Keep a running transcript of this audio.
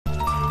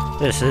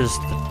This is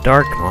the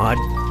Dark mod,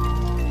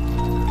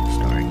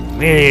 starring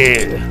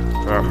me.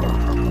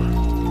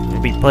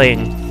 We'll be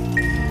playing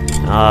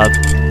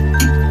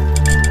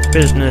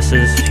business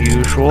as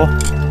usual.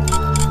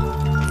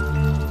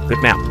 Good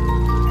map.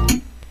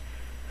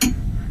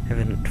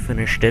 Haven't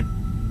finished it.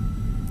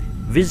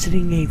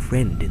 Visiting a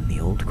friend in the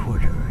old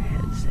quarter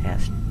has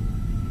asked.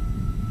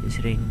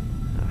 Visiting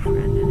a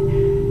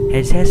friend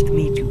has asked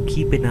me to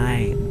keep an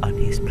eye on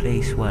his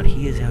place while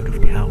he is out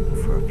of town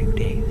for a few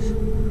days.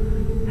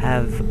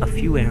 Have a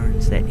few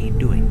errands that need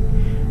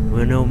doing.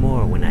 We'll know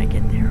more when I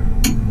get there.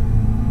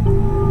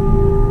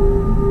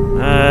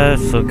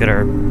 Let's look at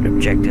our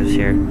objectives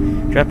here.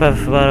 Drop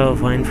off a bottle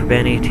of wine for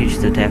Benny, teach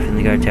the staff in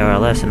the guard tower a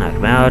lesson, knock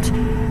him out.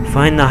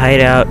 Find the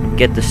hideout,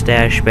 get the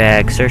stash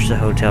bag, search the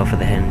hotel for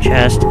the hidden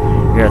chest.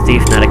 You're a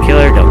thief, not a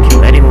killer, don't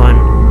kill anyone.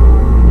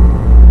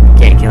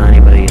 Can't kill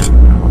anybody on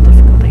normal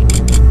difficulty.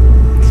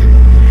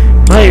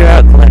 While you're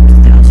out, collect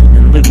 1,000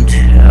 and loot.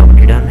 When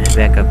you're done, head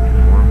back up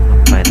and warm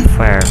up by the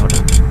fire. Hold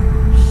on.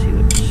 See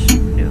what's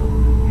new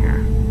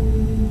here.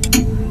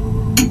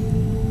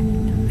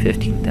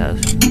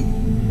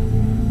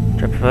 15,000.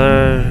 Drop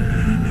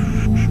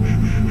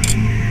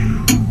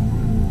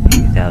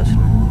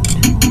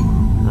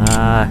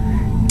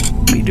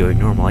 3,000. Be doing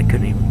normal. I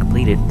couldn't even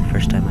complete it the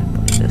first time I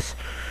played this.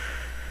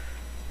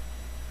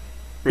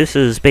 This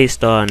is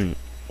based on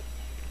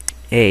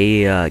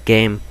a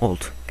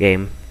old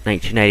game,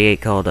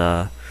 1998, called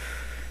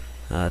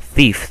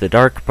Thief, the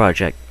Dark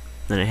Project.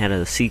 Then it had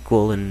a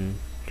sequel in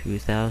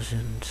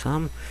 2000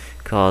 some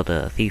called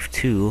Thief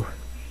 2,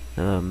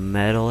 the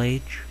Metal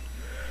Age.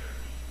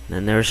 And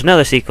then there was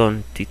another sequel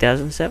in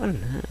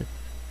 2007.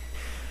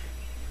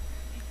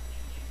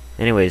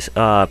 Anyways,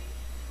 the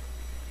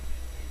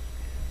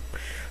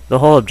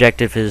whole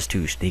objective is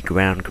to sneak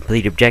around,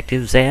 complete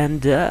objectives,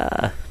 and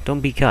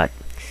don't be caught,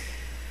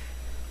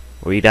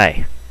 or you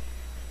die.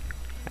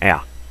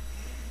 Yeah.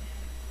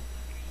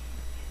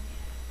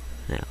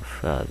 Now,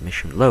 if the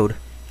mission load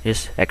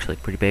is actually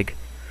pretty big.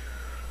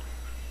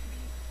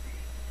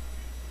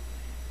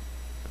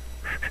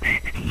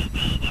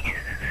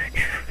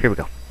 Here we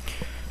go.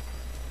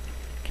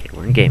 Okay,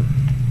 we're in game.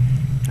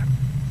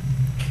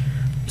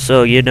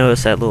 So you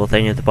notice that little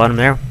thing at the bottom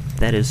there?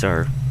 That is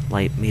our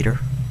light meter.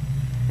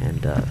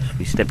 And if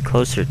we step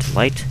closer to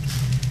light,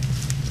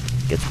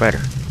 it gets brighter.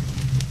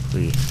 If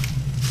we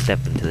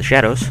step into the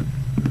shadows,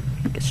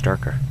 it gets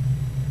darker.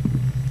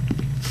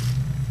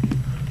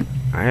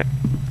 Alright.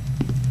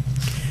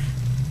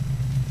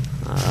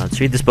 Let's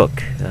read this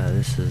book.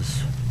 This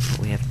is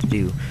what we have to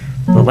do.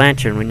 The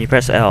lantern, when you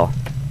press L,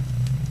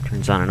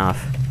 turns on and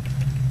off.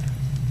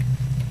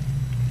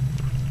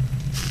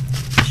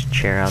 This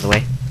chair out of the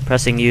way.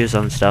 Pressing U's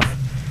on stuff.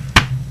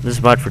 This is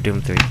a mod for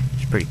Doom 3.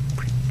 It's pretty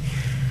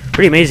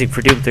amazing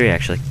for Doom 3,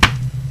 actually.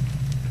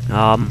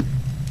 So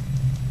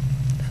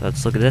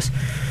let's look at this.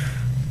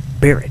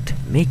 Barrett,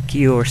 make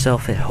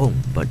yourself at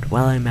home, but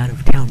while I'm out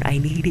of town, I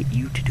need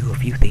you to do a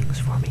few things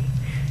for me.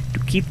 To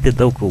keep the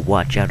local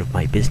watch out of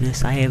my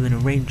business, I have an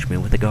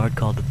arrangement with a guard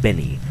called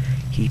Benny.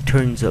 He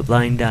turns a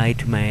blind eye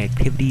to my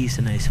activities,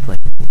 and I supply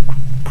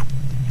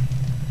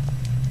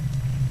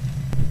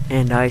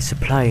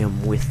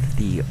him with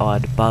the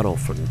odd bottle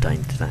from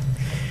time to time.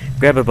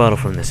 Grab a bottle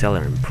from the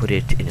cellar and put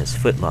it in his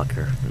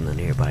footlocker in the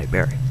nearby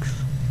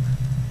barracks.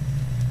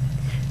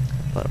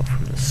 A bottle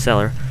from the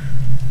cellar.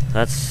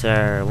 That's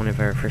one of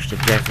our first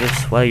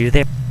objectives. While you're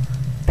there,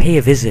 pay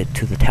a visit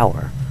to the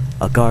tower.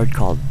 A guard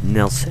called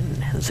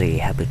Nelson has a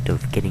habit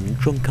of getting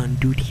drunk on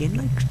duty and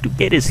likes to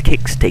get his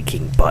kicks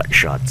taking butt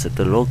shots at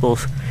the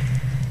locals.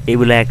 A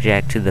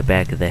blackjack to the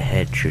back of the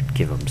head should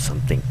give him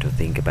something to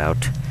think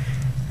about.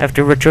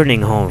 After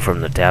returning home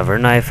from the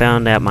tavern, I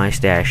found that my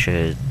stash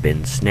had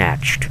been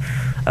snatched.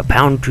 A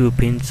pound to a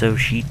pinch of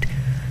sheet.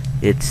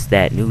 It's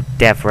that new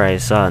dapper I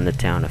saw in the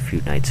town a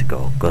few nights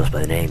ago. Goes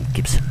by the name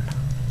Gibson.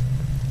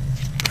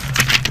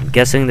 I'm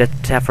guessing that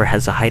the Taffer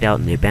has a hideout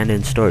in the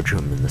abandoned storage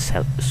room in the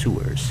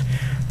sewers.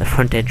 The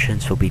front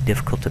entrance will be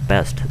difficult at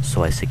best,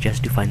 so I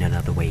suggest you find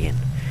another way in.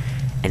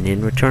 And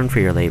in return for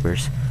your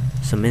labors,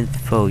 some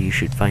info you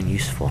should find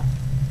useful. I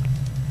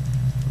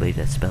believe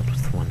that's spelled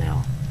with one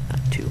L, not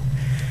two.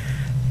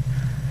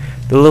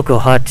 The local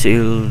hut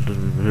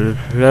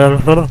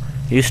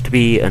used to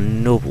be a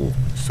noble,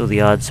 so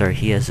the odds are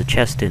he has a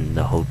chest in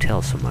the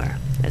hotel somewhere,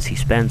 as he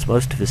spends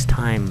most of his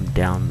time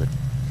down the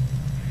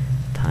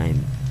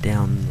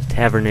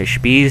tavern. It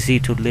should be easy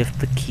to lift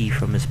the key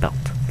from his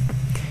belt.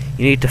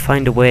 You need to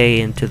find a way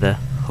into the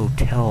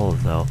hotel,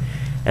 though,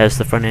 as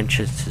the front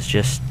entrance is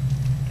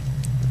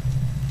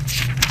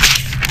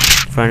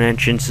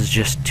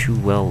just too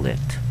well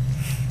lit.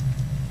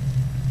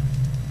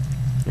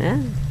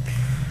 Yeah.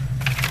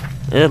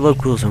 The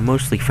locals are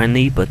mostly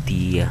friendly, but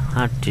the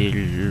hut,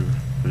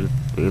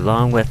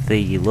 along with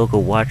the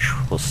local watch,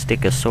 will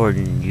stick a sword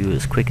in you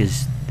as quick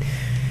as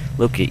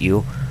look at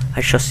you.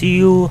 I shall see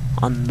you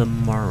on the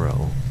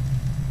morrow.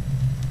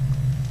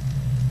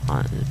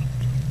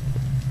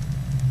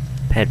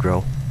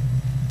 Pedro.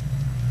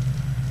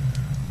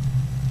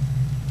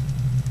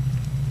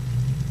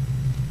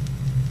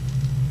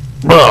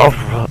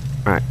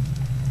 Alright.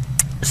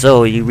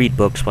 So you read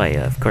books by,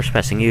 of course,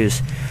 pressing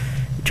use.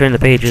 You turn the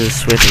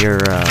pages with your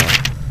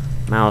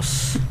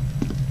mouse,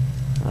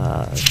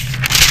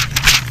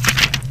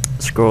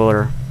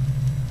 scroller,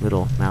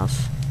 little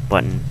mouse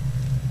button,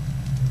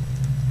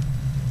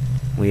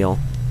 wheel.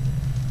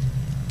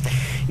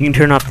 You can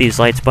turn off these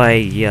lights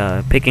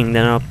by picking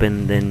them up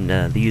and then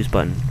the use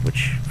button,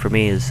 which for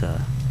me is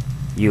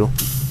U.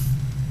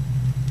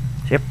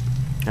 Yep,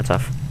 that's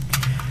off.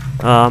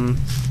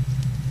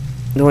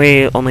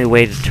 The only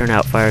way to turn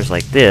out fires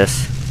like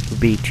this would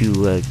be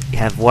to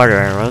have water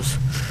arrows.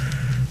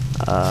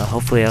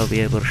 Hopefully I'll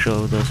be able to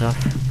show those off.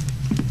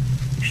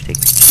 Just take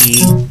the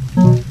key,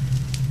 and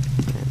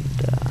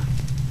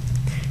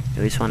you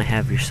always want to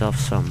have yourself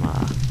some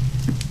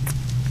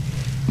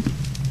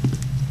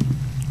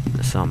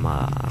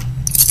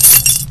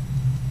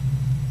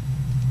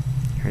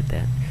heard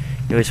that.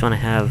 You always want to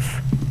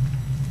have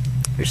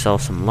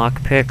yourself some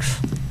lock picks.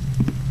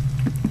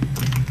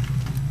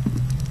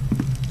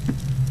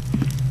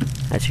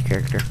 That's your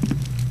character.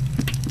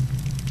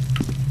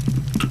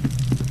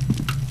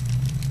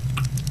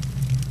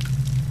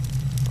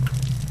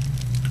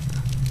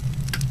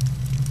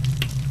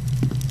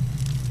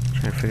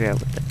 Trying to figure out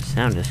what that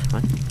sound is.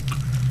 What?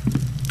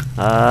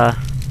 I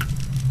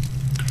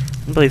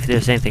don't believe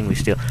there's anything we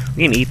steal.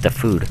 We can eat the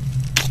food.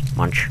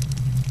 Munch.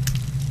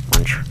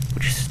 Munch.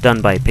 Which is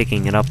done by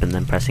picking it up and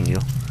then pressing U.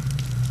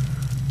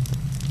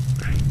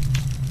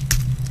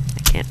 I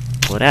can't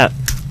pull it out.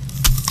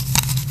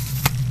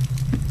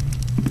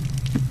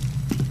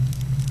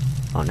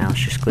 Oh, now it's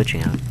just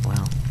glitching out.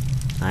 Wow.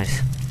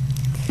 Nice.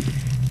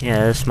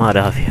 Yeah, this mod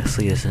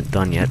obviously isn't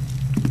done yet.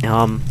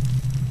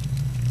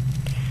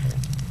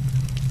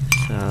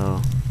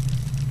 So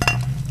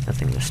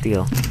nothing to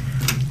steal.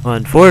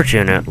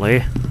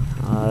 Unfortunately,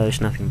 there's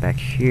nothing back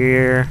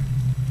here.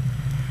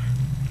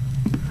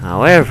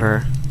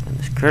 However, on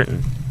this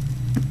curtain,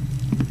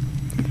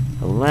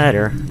 the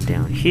ladder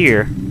down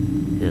here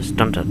is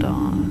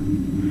dun-dun-dun.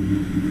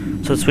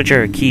 So let's switch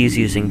our keys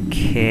using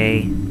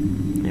K.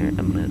 There, I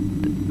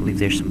believe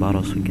there's some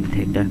bottles we can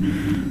take there.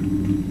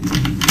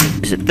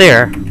 Is it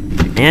there?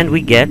 And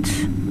we get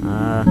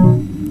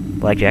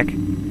blackjack,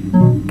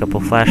 a couple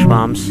flash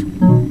bombs,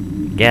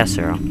 gas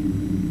arrow.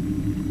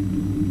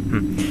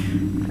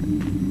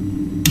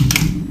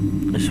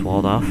 This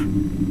walled off.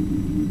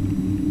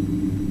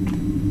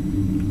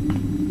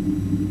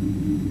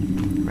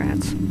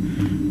 Rats.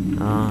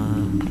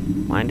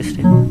 Wine to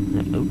steal.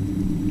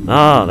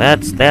 Oh,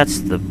 that's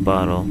the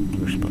bottle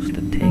we're supposed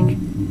to take.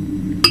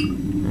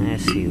 I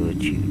see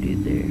what you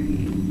did there,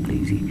 you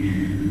lazy.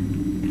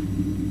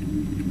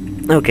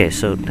 Okay,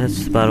 so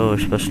that's the bottle we're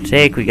supposed to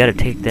take. We gotta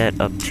take that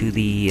up to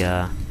the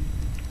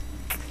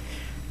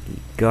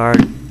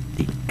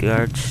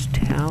guard's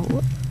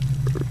tower?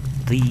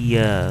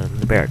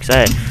 The barracks.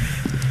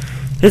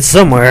 It's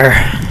somewhere.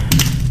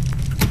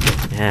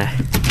 Yeah.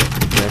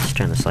 Let's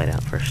turn this light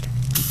out first.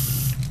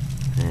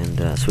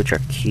 And switch our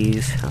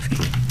keys. House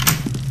key.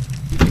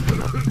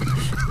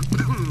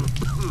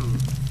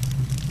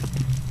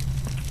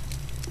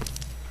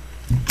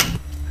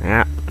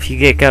 Yeah, if you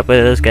get caught by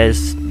those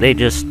guys, they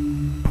just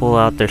pull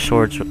out their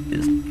swords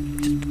as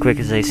quick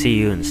as they see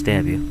you and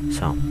stab you.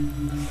 So,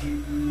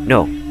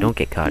 no, don't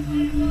get caught.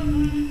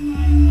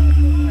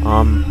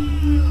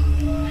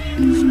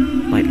 This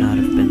might not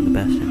have been the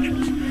best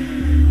entrance.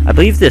 I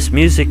believe this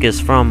music is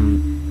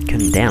from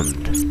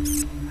Condemned.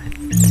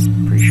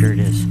 I'm pretty sure it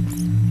is.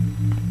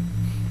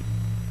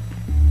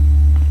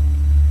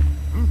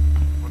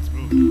 What's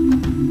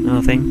moving?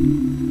 Nothing.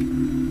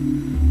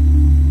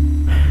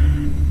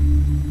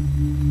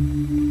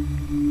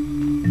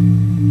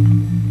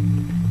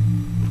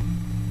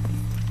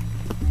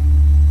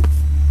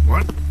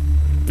 What?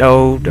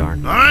 Oh,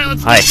 darn. Alright,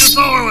 let's Hi. get this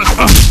over with.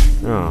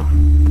 Oh.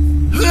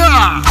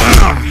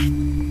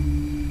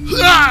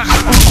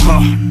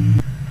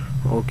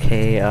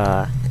 Okay,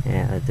 yeah,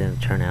 it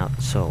didn't turn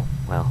out so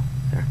well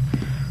there.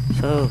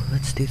 So,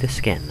 let's do this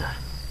again.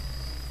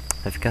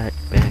 I've got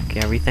back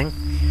everything.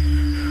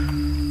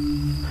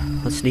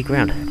 Let's sneak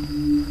around.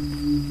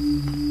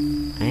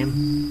 I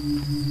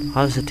am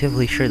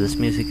positively sure this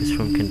music is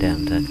from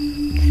Condemned.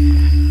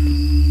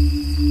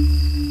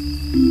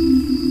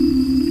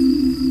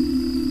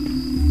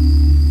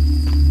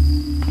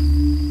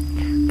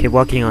 Okay,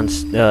 walking on,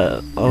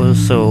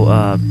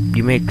 also,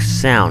 you make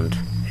sound,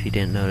 if you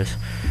didn't notice.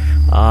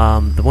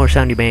 The more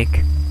sound you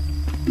make,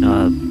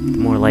 the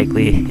more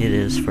likely it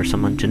is for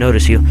someone to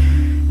notice you,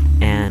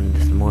 and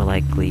the more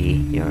likely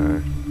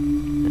you're...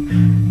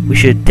 We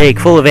should take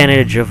full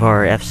advantage of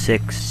our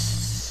F6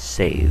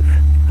 save.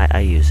 I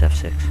use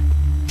F6.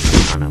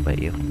 I don't know about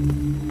you.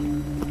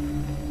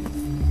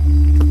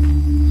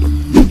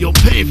 You'll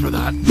pay for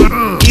that.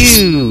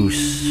 You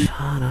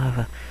son of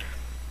a...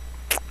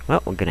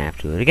 Well, we're gonna have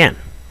to do it again.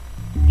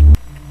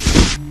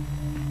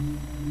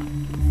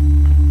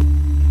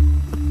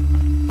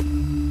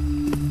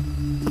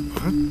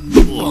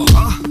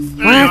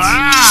 What?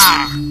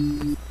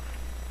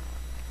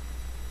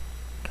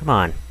 Come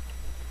on.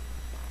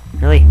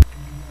 Really?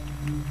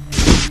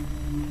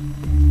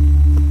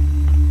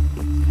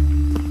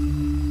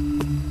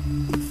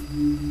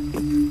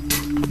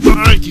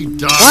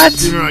 Dog, What?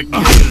 sooner I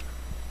kill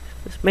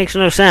This makes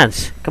no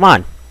sense. Come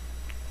on.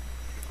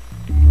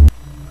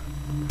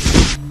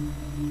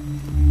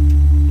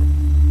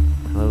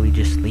 How about we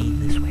just lean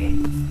this way?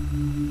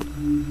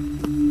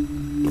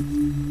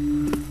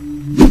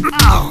 you.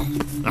 Ow!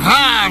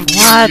 Aha!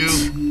 What? You.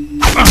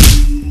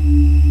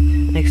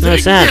 Makes no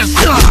Take sense.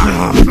 this.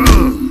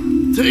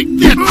 Take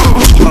this.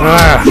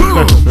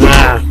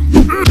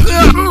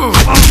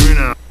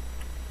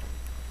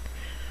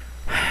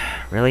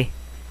 Really?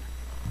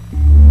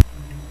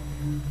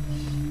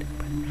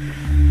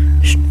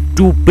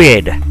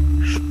 Stupid.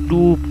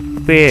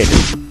 Stupid.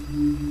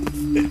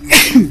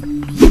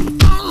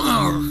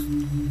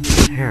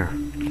 Here.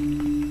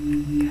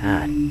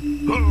 God.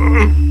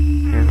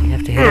 Apparently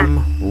have to hit him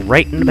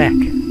right in the back.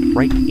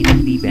 Right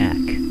in the back.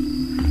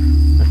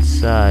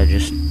 Let's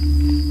just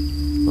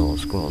little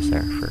squirrels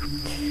there for.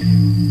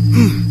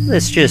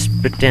 Let's just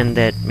pretend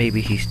that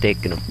maybe he's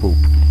taking a poop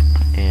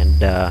and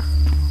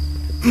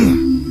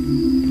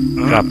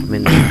drop him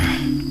in there.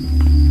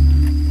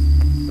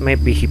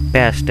 Maybe he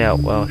passed out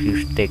while he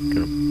was taking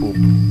a poop.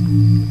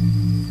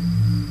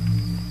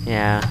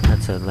 Yeah,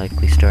 that's a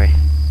likely story.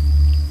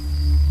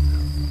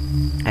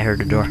 I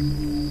heard a door.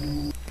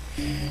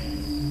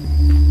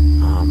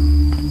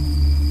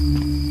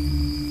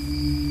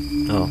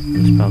 Oh,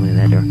 it's probably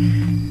that door.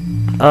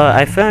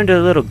 I found a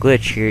little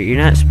glitch here. You're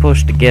not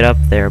supposed to get up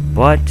there,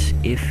 but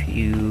if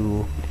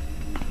you...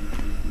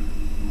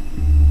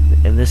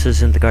 And this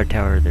isn't the guard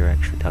tower they're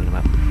actually talking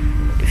about.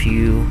 If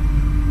you,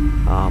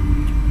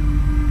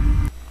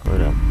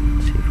 hold up.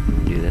 Let's see if we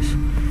can do this.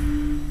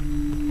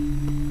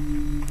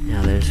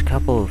 Now, there's a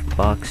couple of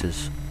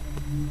boxes.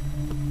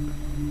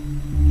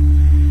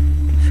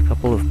 There's a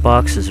couple of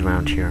boxes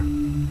around here.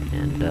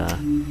 And,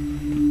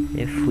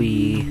 if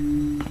we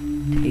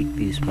take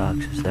these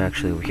boxes, they're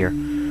actually over here.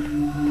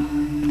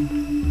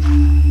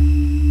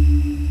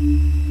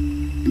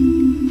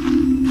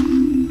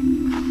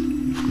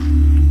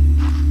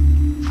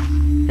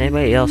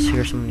 Anybody else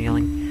hear someone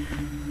yelling?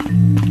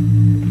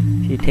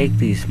 If you take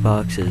these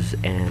boxes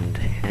and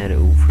head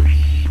over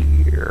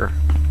here,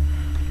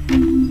 you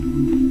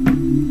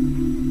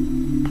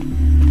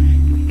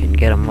can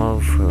get them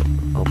up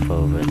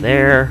over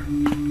there.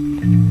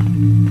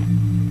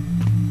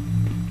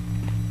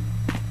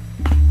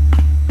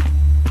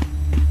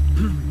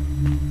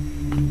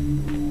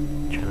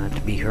 Try not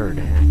to be heard,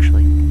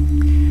 actually.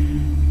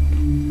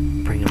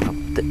 Bring them up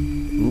the...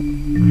 Oop.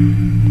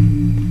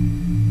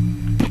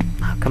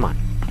 Oh, come on.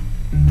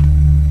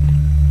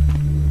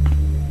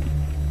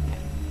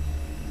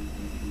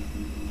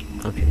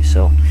 Okay,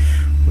 so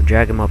we'll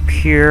drag them up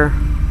here.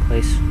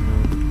 Place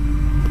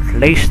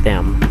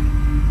them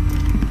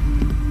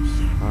as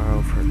far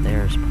over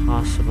there as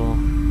possible.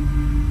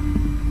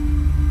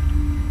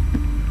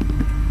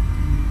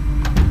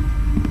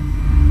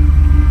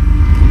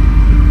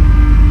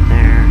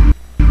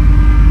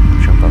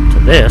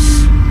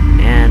 This,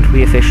 and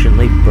we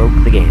efficiently broke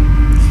the game.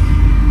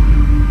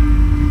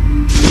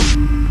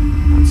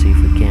 Let's see if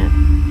we can't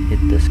hit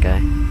this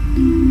guy.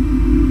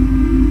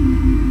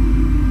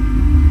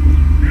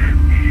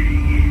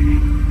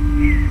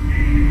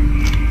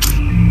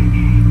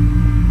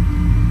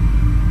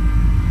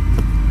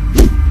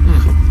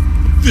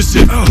 This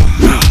is.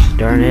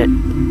 Darn it.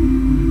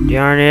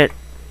 Darn it.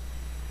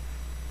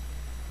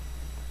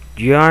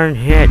 Darn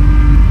it.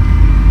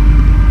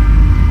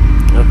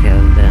 Okay,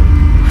 then.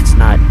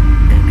 Not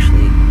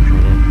actually try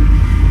to.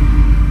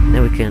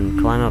 Then we can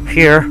climb up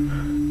here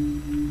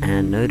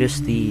and notice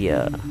the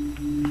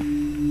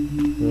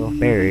little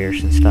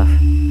barriers and stuff.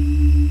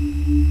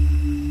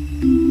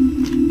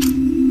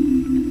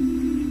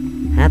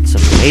 That's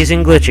some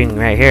amazing glitching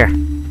right here.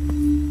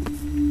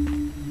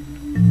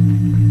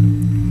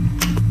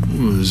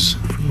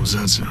 What was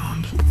that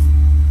sound?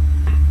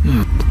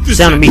 The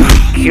sound of me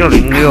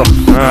killing you.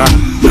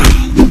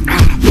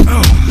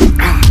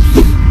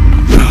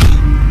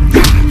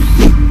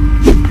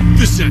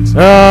 Hey,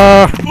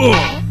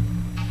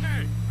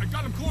 I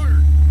got him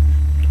cornered.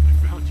 I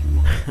found you.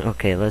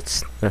 Okay,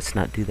 let's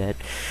not do that.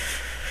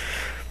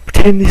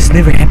 Pretend this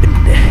never happened.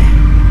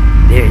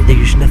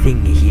 There's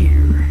nothing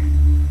here.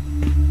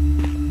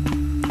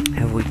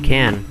 If we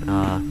can,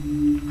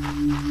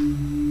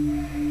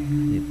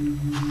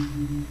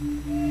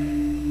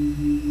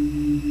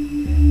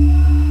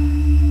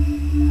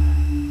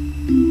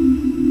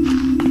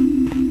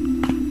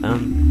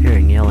 I'm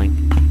hearing yelling.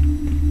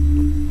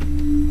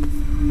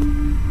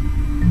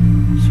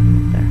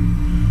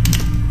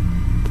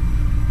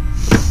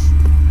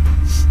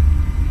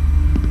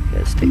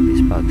 Take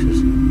these boxes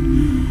and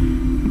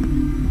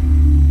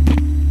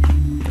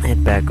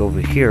head back over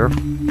here.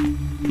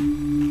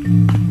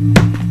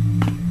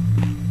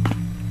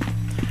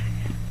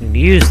 And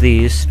use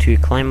these to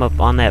climb up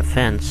on that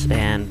fence,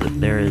 and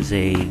there is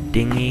a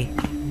dinghy.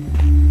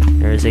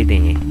 There is a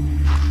dinghy.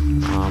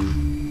 Oh,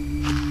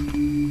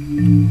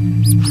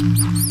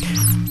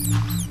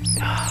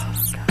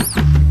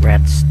 God.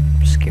 Rats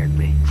scared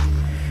me.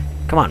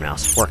 Come on,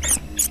 mouse, work.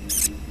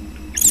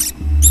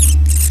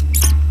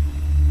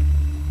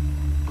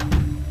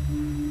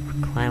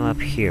 climb up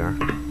here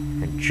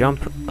and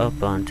jump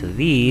up onto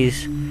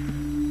these,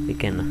 we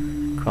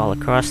can crawl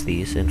across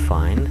these and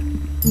find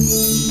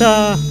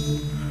the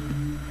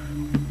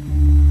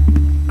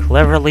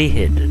cleverly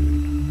hidden.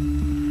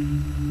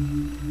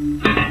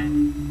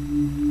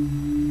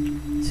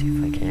 Let's see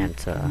if I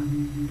can't,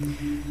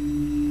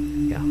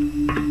 yeah.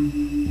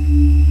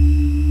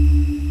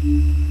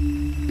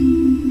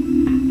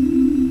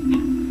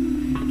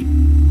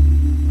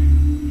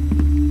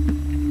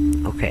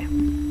 Okay.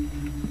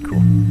 Cool.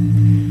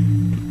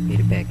 Made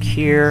it back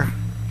here.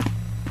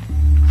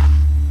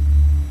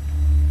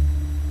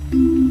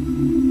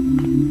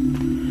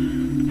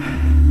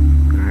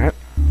 Alright.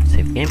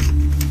 Save the game.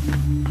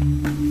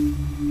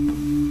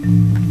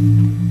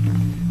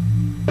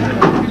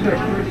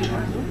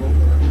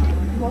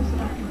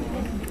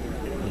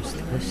 Close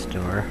this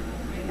door.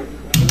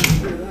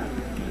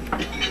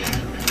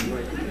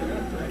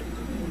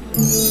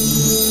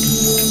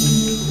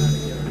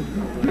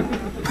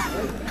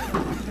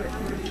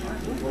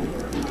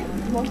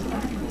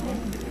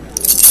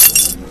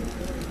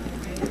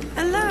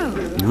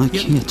 I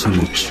care too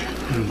much.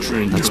 That's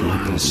my That's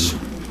problem.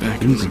 I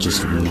need to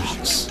just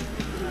relax.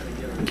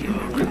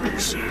 Come here,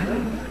 sir.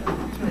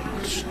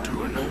 What you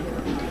doing?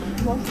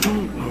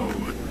 Oh,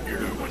 what you're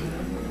doing?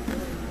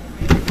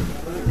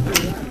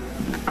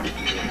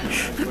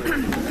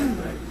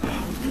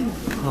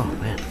 Oh,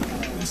 man.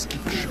 Let's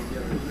give a shot.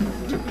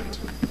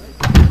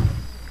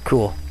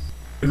 Cool.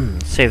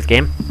 Save the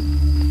game.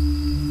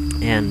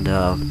 And,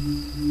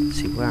 let's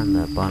see, we're on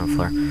the bottom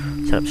floor.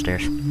 Let's head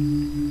upstairs.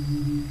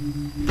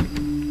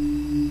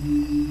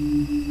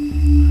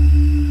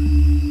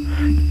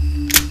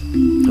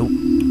 Oh.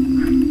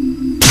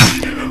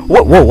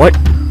 Whoa, what?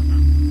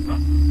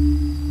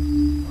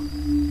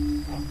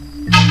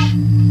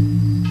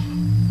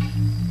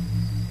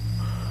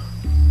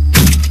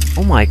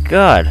 Oh my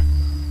god.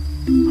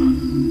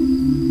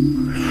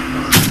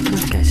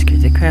 This guy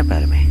scared the crap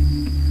out of me.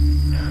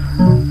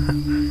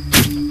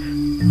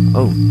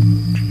 Oh,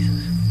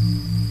 Jesus.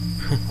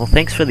 Well,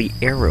 thanks for the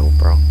arrow,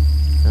 bro.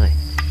 Really.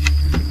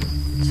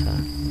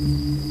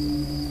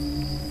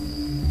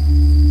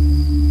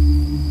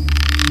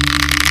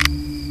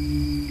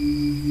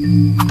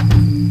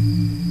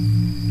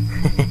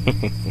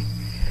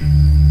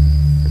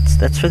 It's,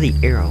 that's for the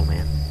arrow,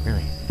 man.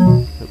 Really.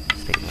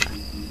 Oops, take that.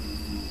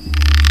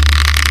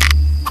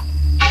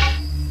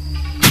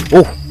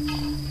 Oh!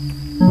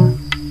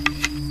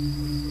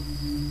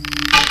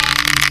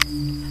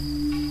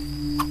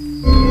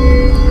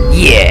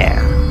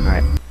 Yeah!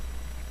 Alright.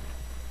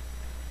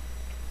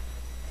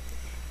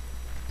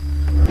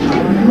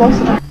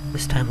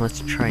 This time let's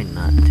try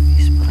not to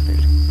be spotted.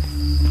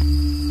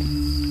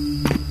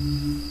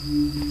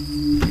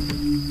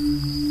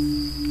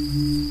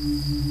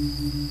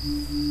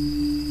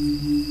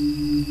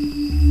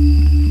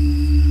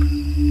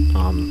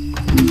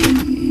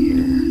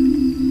 Here.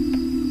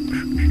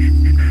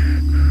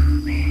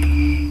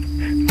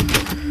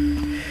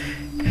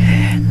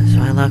 That's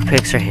why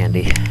lockpicks are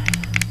handy.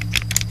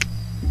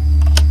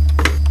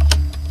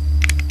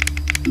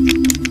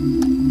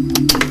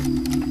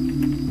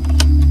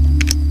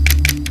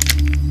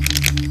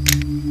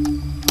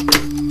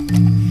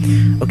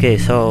 Okay,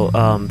 so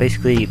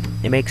basically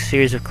it makes a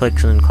series of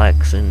clicks and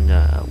clacks, and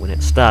when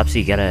it stops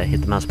you gotta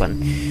hit the mouse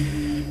button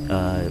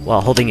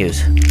while holding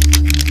use.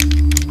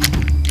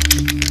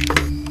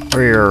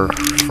 Or your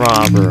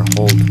fob or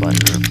hold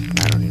button, or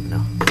I don't even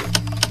know.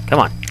 Come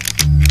on.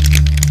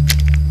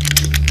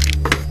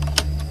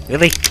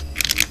 Really?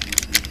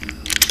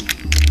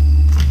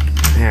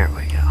 There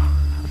we go.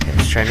 Okay,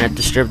 let's try not to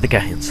disturb the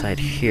guy inside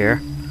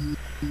here.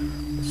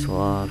 This will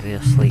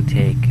obviously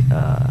take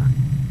a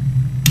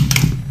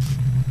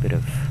bit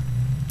of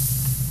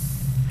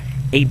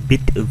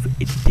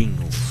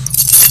dingles.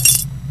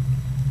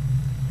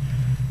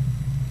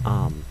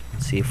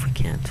 Let's see if we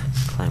can't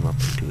climb up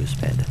into his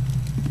bed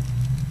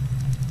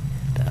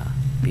and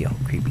be all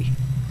creepy.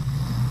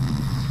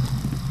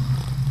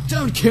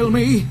 Don't kill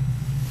me!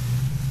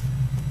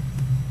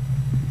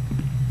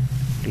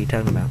 What are you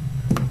talking about?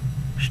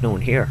 There's no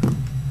one here.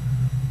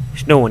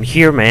 There's no one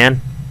here,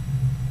 man.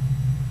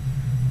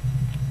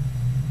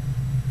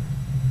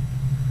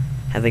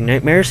 Having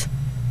nightmares?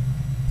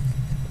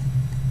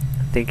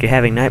 I think you're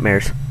having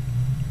nightmares.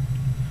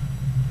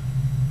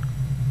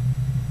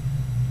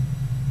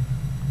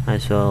 Might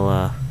as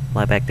well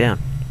lie back down,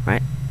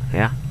 right?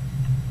 Yeah?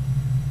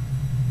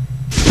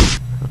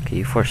 Okay,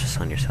 you force this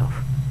on yourself.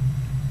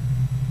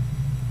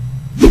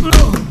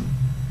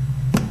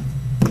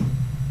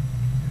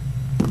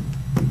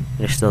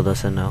 He still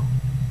doesn't know.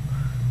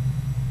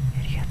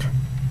 Idiot.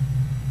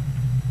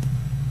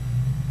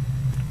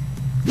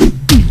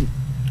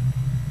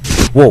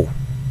 Whoa!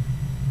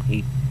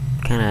 He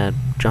kinda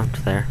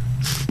jumped there.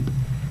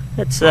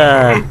 Let's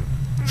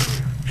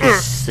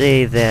just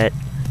say that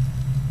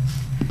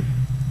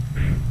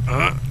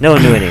no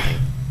one knew anything.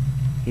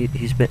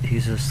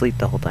 He's asleep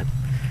the whole time.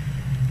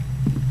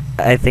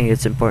 I think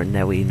it's important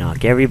that we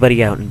knock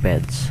everybody out in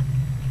beds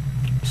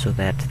so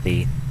that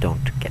they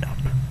don't get up.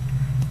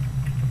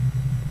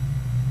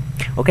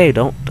 Okay,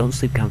 don't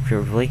sleep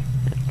comfortably.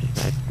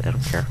 I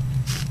don't care.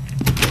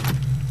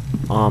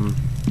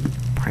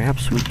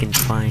 Perhaps we can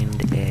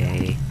find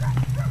a...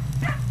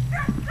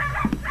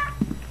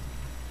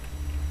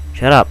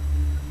 Shut up.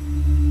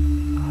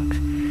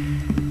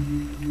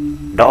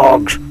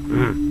 Dogs.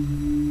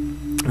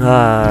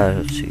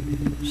 Let's see.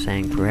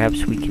 Saying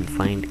perhaps we can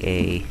find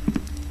a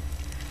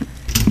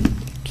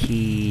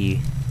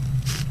key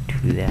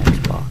to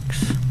that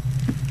box.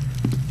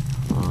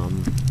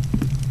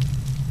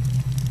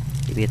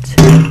 Maybe it's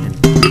in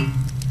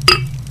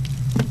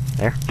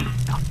there.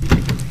 No.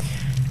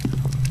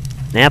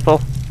 An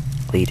apple.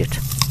 I'll eat it.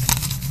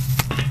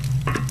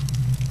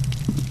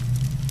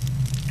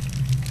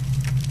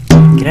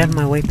 Get out of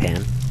my way,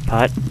 Pan.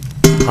 Pot.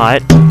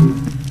 Pot.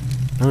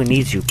 No one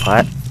needs you,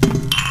 Pot.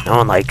 No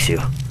one likes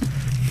you.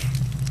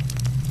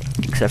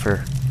 Except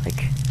for,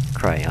 like,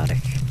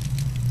 cryotic.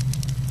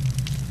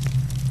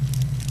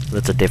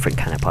 That's a different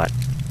kind of pot.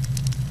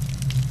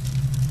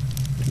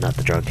 Not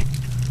the drug.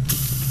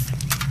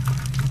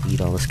 Eat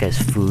all this guy's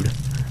food.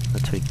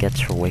 That's what he gets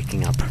for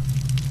waking up.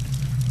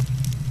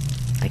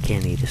 I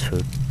can't eat his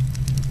food.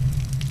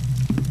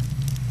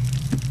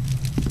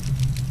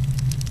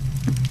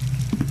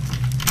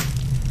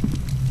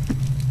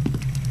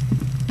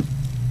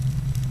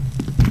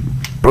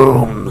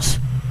 Booms!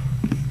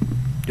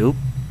 Oop.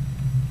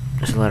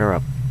 Just let her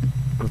up.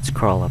 Let's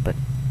crawl up it.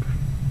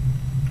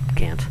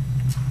 Can't.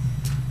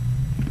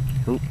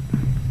 Oop.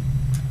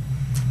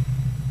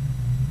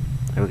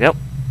 There we go.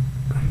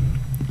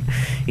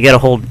 You gotta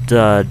hold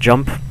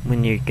jump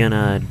when you're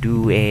gonna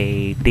do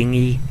a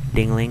dingling.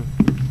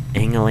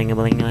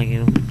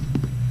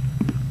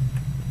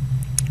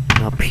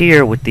 Up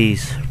here with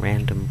these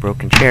random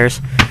broken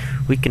chairs,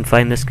 we can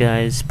find this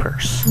guy's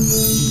purse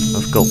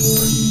of gold.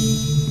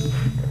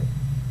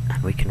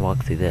 And we can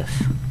walk through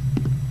this.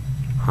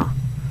 Huh.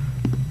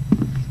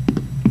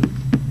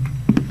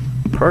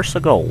 Purse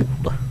of gold.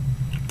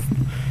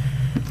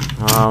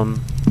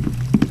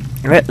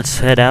 Alright, let's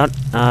head out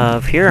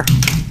of here.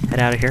 Head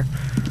out of here.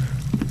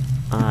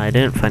 I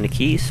didn't find a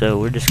key, so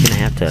we're just gonna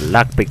have to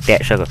lockpick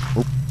that sugar.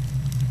 Oop.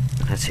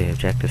 That's the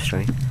objective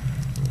string.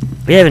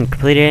 We haven't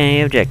completed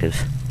any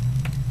objectives.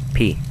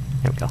 P.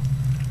 There we go.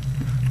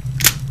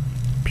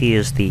 P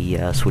is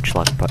the switch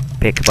lock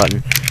pick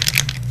button.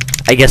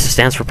 I guess it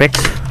stands for picks.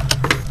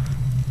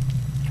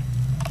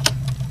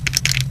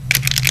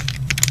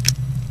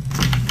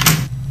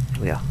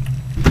 Here we go.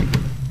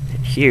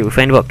 And here we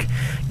find a book.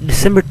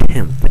 December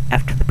 10th,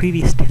 after the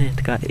previous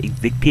tenant got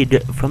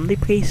evicted from the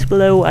place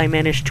below, I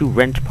managed to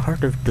rent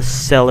part of the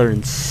cellar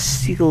and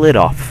seal it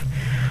off.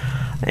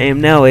 I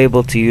am now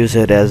able to use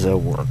it as a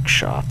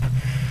workshop.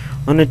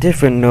 On a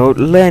different note,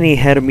 Lenny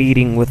had a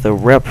meeting with a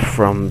rep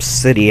from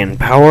City and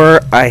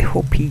Power. I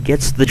hope he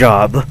gets the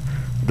job.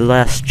 The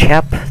last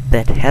chap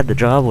that had the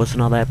job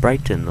wasn't all that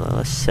bright, and the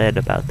less said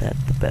about that,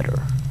 the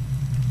better.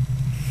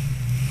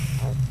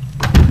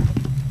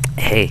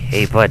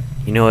 Hey, bud,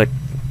 you know what?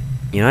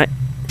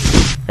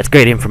 That's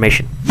great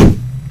information.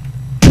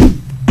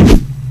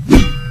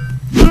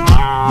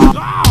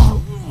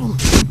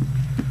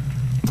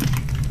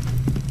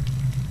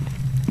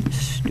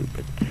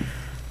 Stupid.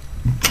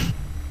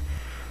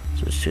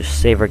 So let's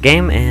just save our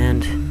game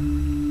and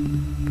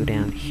go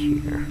down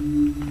here.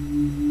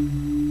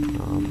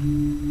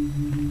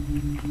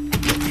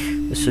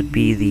 This would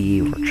be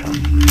the workshop.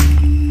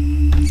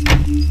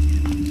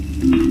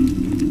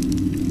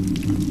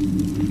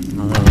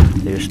 Although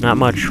there's not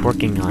much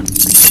working on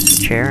this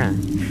chair. And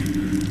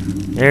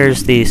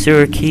there's the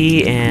sewer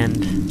key,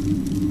 and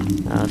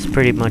it's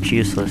pretty much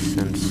useless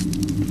since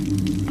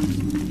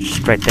it's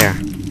just right there.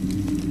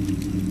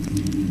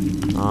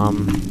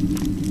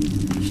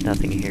 There's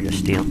nothing here to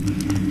steal.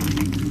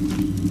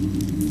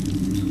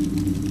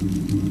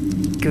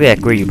 Get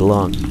back where you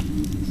belong.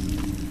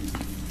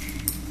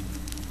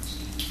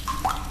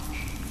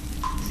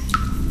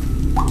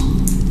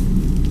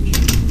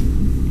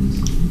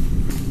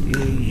 Do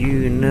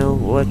you know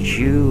what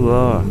you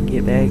are?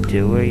 Get back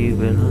to where you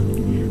belong.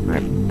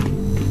 Right.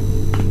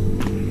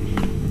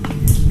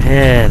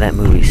 That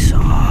movie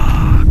sucked.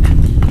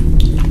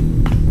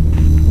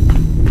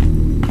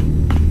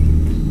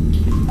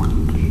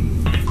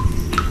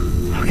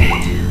 Okay,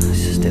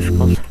 this is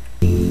difficult.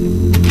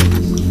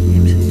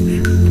 Game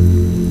save.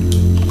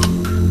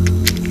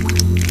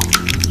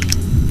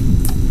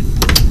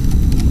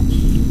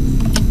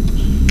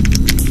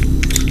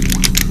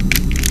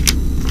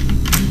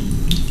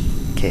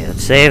 Okay,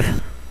 let's save.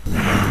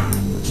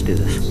 Let's do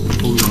this.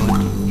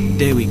 Alright,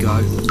 there we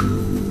go.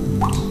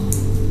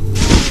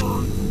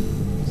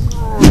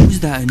 Who's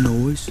that a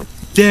noise?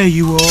 There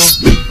you are!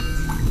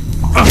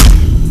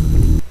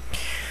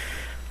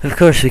 Of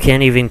course, we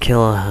can't even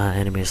kill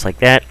enemies like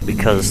that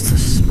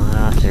because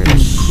they're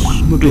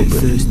I'm a bit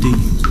thirsty.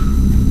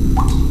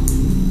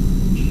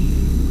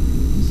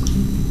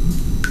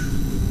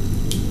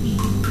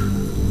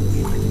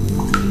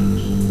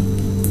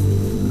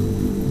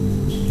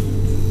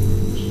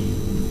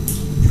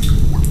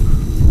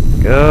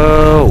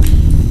 Go!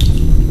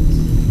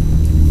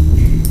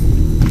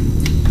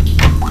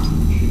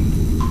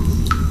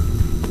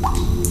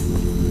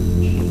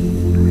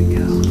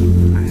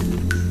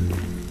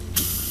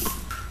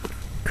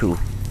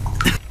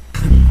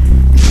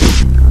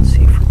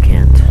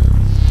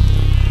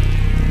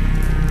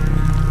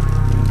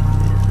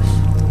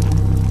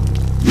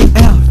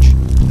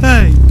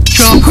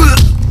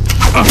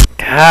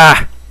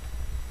 Ah!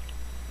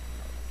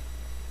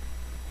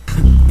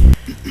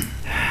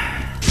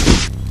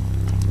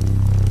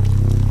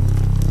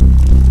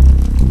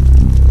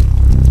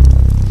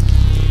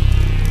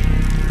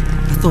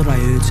 I thought I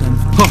heard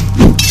something. Huh.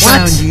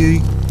 Found you.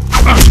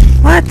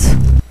 What?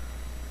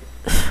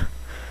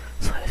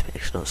 This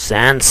makes no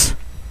sense.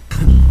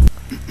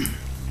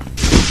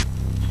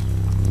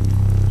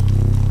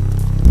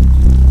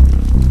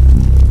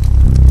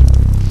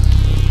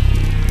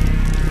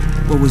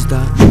 What was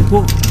that?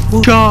 What?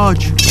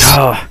 Charge!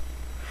 Oh.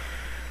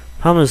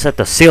 Problem is that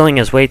the ceiling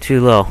is way too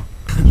low.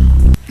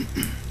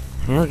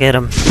 We'll get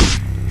him.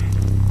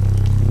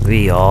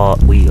 We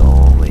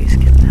always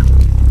get them.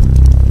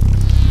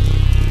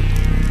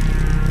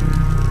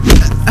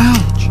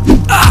 Ouch!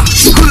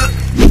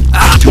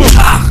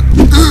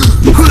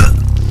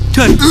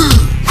 Turn.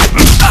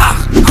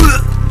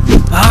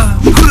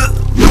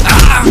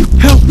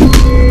 Help!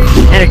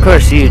 And of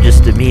course you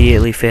just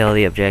immediately fail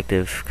the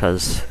objective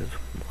because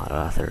mod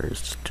author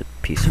is just a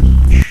piece of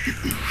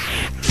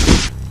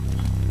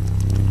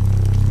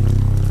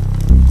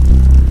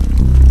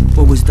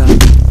What was that?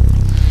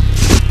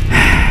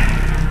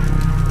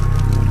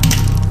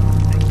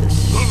 Pick this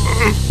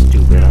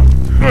stupid up.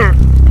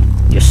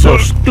 You're so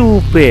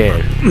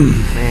stupid!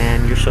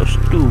 Man, you're so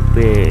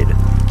stupid.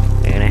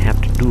 And I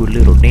have to do a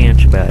little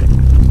dance about it.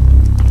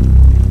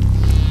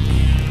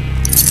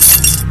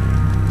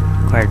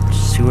 Required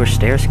sewer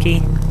stairs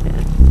key?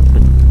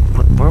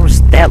 Where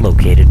was that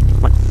located?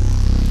 What?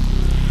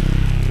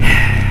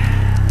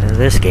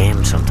 This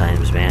game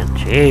sometimes, man.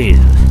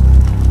 Jesus.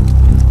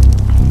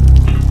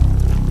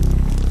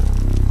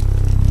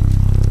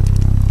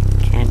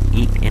 Can't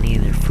eat any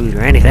of their food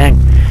or anything.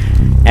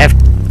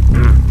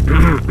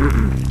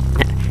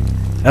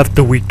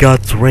 After we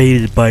got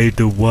raided by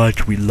the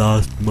watch, we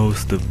lost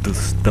most of the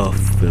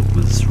stuff that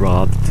was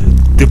robbed.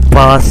 The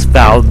boss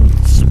found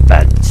some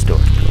bad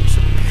storage place,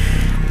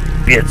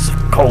 some bits of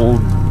coal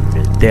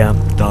and damn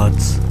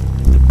dots.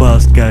 The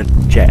boss got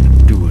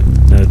chatting to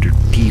another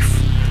thief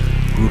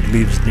who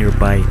lives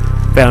nearby.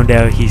 Found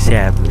out he's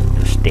having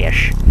a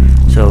stash.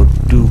 So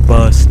do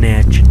boss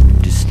snatch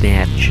and the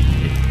snatch,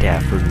 and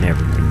Dapper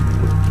never knew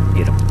what to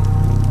get him.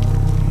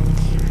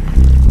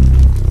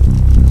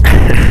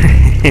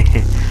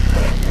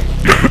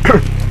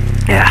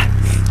 Yeah,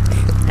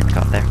 had to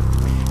cough there.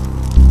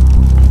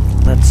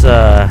 Let's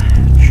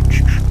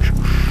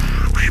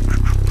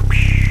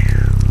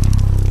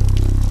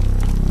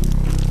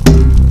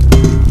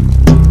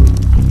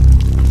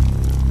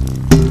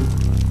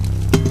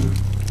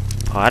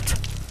pot.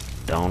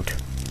 Don't.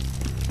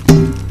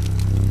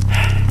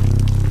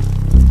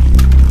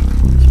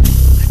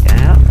 This guy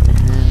out and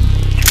turn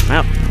him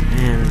out.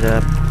 And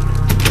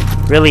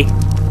really.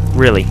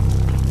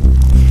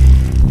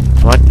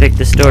 Lockpick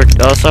this door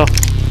also.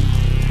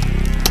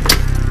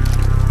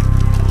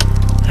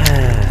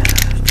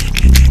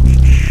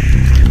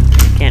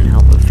 Can't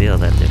help but feel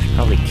that there's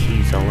probably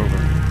keys all over.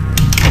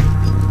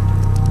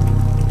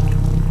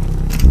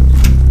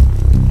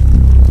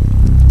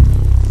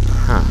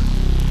 Huh.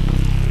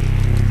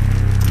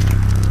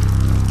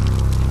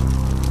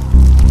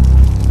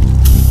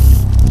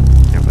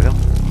 There we go.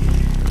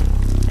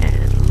 And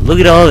look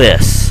at all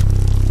this.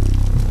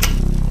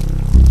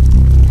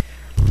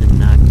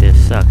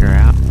 Sucker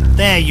out.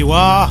 There you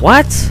are.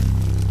 What?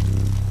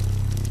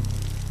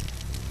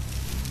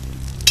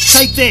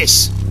 Take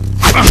this.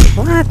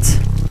 What?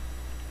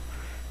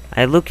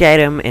 I look at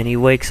him and he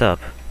wakes up.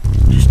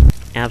 Just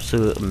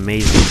absolute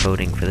amazing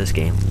coding for this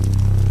game.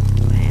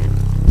 Man.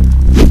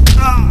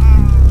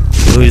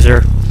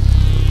 Loser.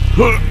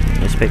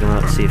 Let's pick him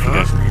up and see if he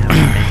doesn't have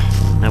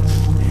anything. Nope.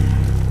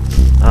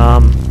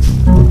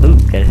 Ooh,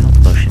 got a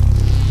health potion.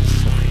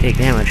 So if we take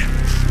damage.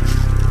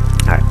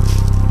 Alright.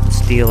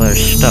 Steal our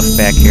stuff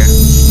back here.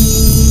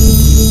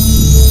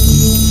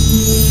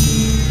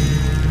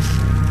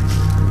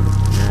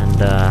 And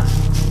the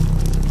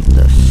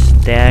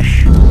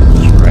stash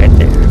is right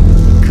there.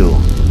 Cool.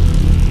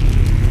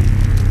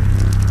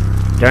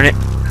 Darn it.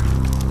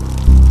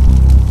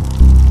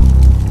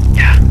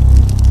 Yeah.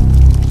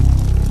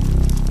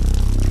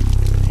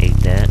 Hate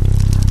that.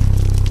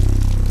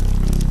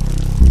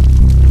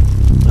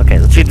 Okay,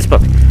 let's read this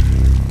book.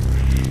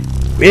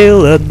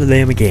 Well, I'm the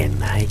lamb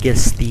again. I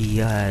guess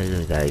the,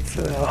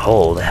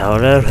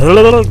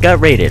 got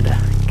raided.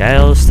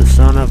 Giles, the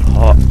son of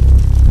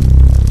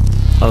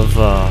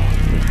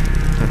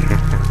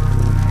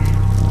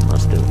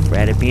must have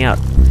ratted me out.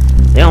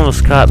 They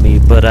almost caught me,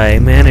 but I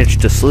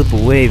managed to slip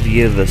away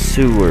via the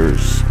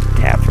sewers.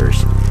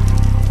 Taffers.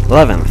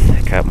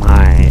 11th,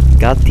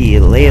 got the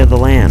lay of the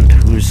land.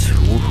 Who's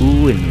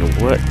who and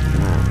what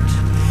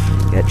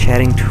not. Got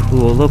chatting to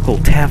a local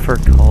taffer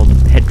called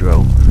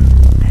Pedro,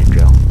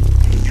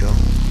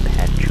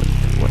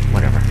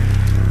 whatever.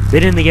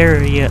 Been in the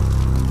area.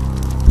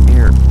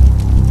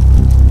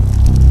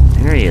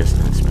 Area's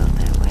not spelled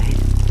that way.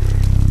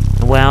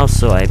 Well,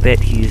 so I bet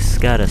he's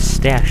got a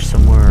stash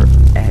somewhere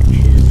at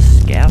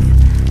his gaff.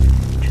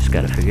 Just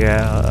gotta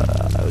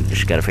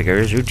figure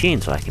his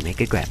routine so I can make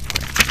a grab for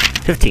it.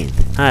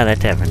 15th. Ah, that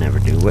tavern never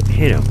do. What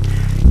hit him?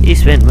 He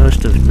spent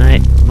most of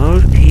night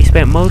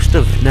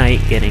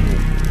getting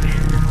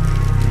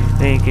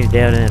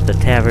down at the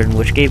tavern,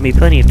 which gave me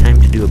plenty of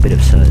time to do a bit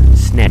of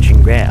snatch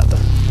and grab.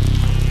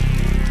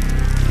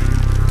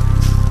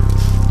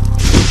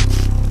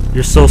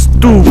 You're so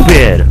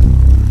stupid!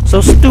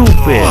 So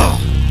stupid!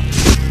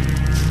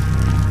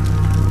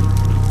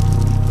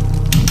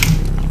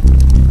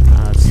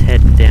 Let's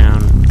head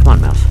down. Come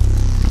on, mouse.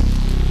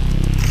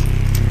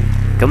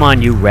 Come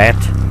on, you rat.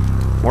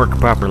 Work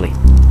properly.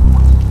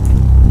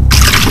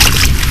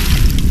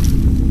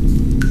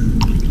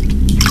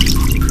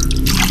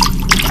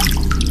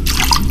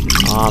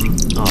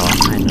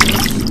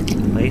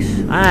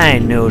 I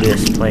know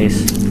this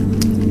place.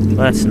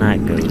 Let's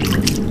not go to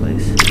this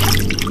place.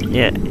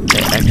 Yeah,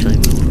 actually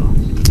we will.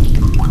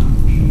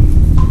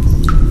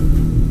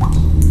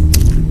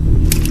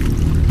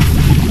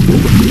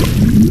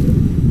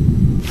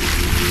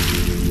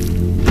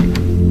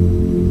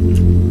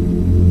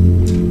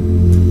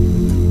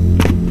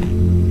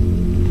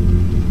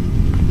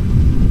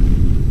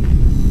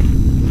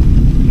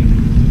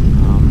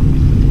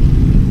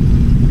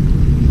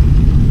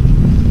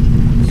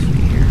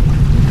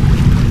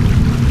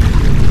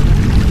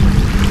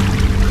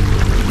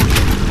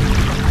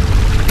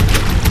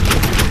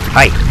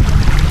 Hi.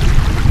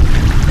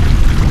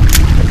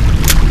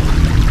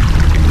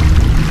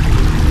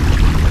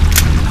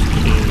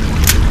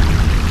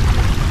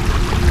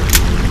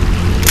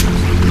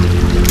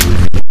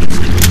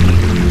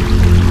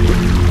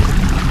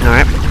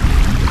 Alright.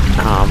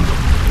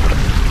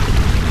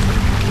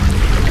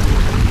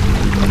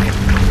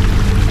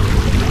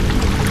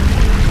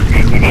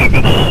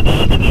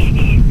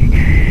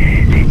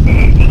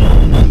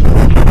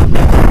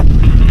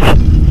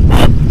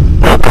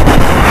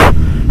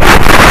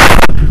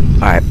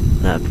 Alright,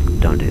 no,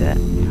 don't do that.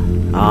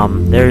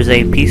 There's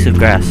a piece of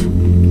grass.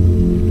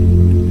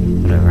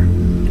 Whatever.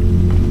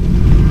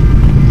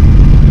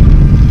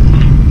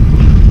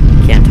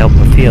 Can't help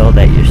but feel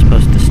that you're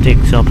supposed to stick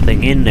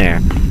something in there.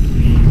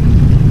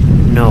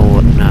 No,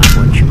 not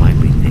what you might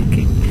be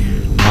thinking.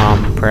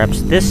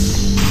 Perhaps these,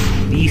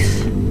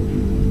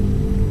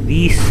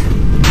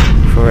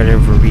 for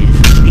whatever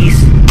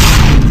reason,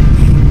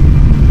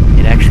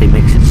 it actually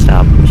makes it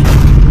stop.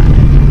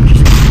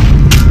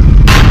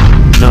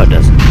 No, it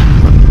doesn't.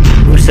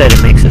 Who said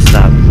it makes it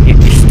stop?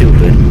 You're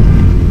stupid.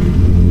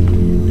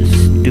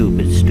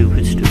 Stupid.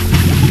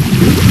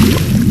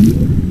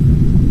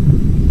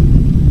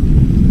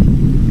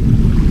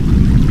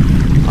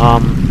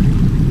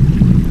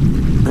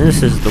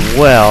 This is the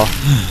well.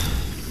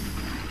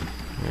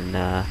 And,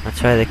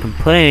 that's why they're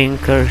complaining,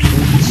 because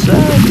it's,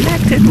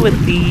 connected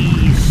with the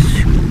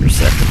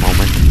sewers at the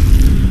moment.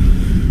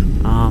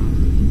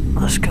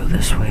 Let's go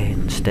this way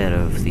instead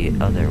of the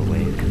other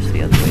way, because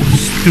the other way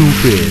is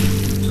stupid.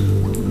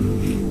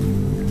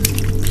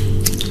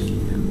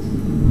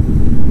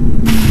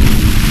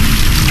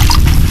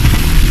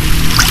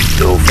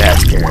 Go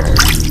faster.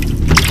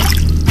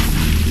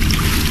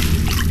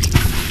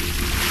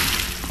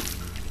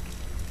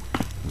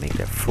 Make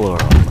that floor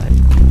all wet.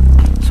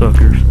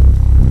 Suckers.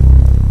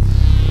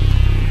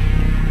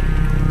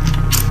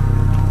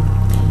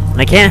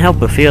 I can't help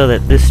but feel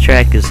that this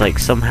track is like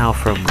somehow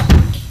from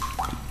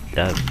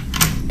can't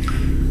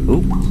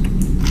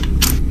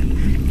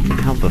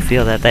help but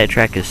feel that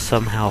track is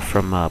somehow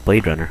from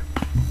Blade Runner.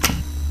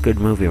 Good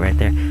movie right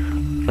there.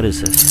 What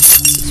is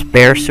this?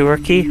 Spare sewer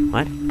key?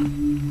 What?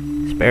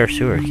 Spare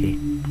sewer key.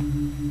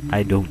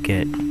 I don't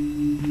get.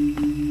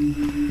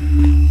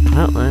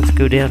 Well, let's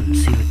go down and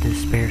see what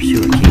this spare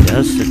sewer key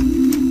does.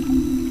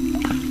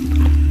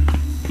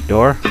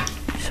 Door?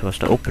 You're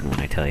supposed to open when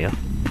I tell you.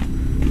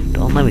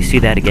 Don't let me see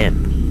that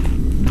again.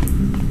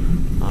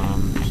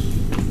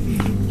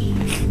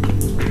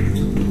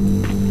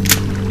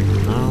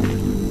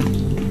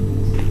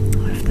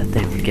 If that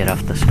thing would get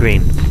off the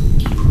screen.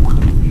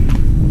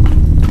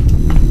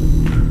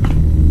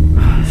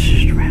 It's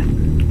just a rat.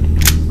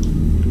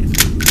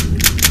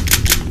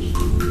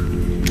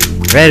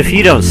 Rat, if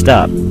you don't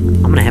stop,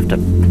 I'm gonna have to.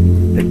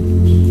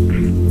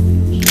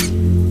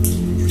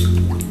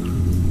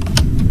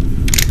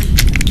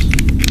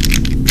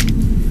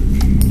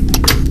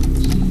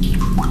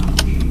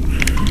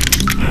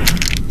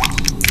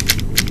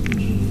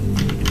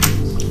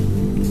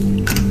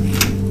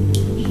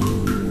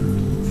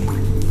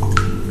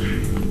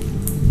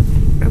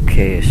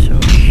 Okay, so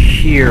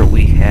here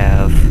we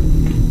have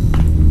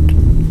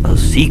a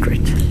secret.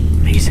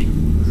 Amazing.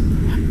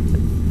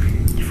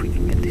 If we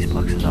can get these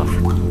boxes off.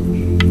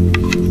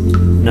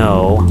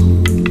 No.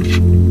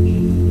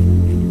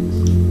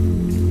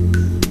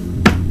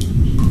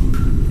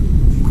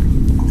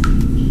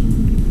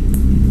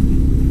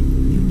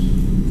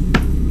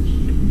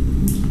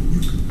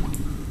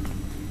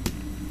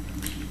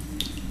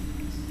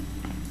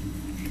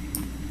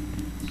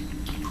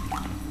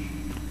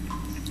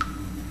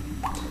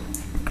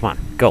 Come on,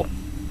 go.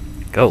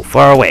 Go,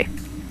 far away.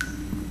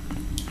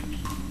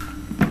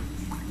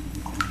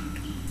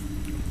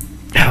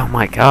 Oh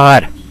my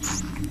god.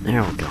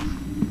 There we go.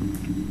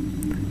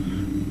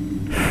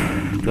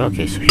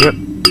 Okay, so here,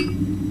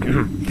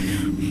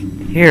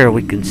 here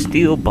we can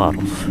steal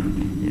bottles.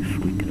 If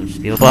we can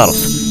steal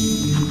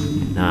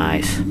bottles,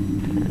 nice.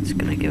 That's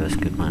gonna give us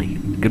good money.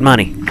 Good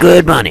money.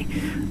 Good money.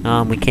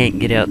 We can't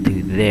get out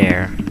through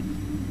there.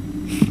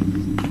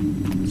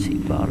 Let's see,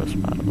 bottles.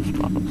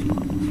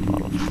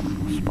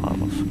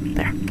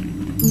 There.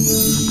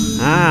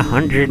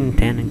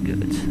 110 in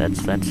goods.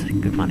 That's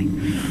good money.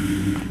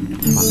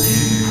 This one there.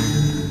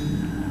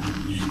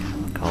 Just gotta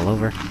look all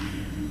over.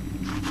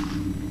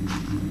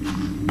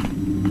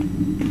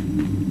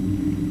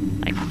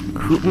 Like,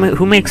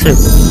 who makes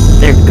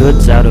their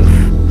goods out of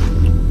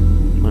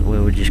what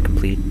we just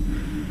completed?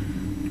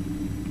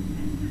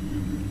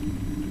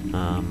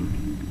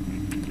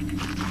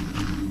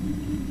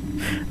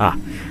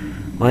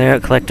 Well, yeah,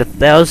 collect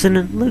 1,000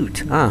 in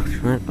loot. Ah,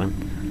 that one.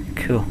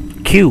 Cool.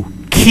 Q!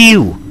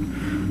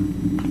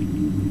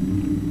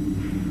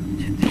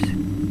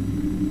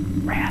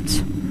 Rats.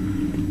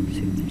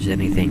 See if there's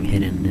anything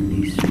hidden in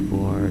these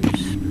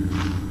boards.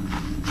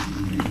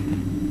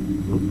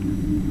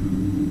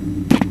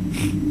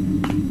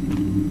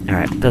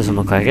 Alright, doesn't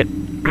look like it.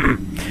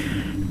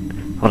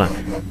 Hold on.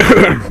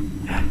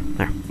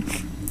 There.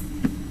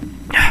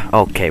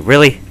 Okay,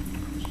 really?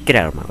 Get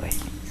out of my way.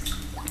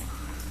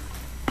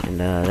 And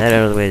that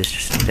other way is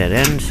just a dead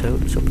end, so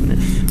let's open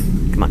this.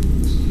 Come on.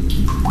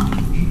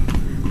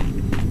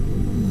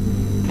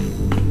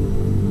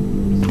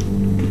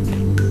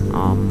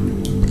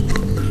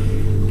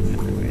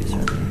 Where is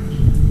that?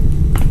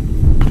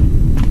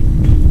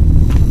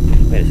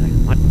 Wait a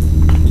second, what?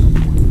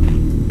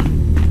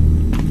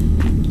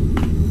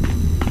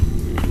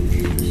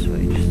 This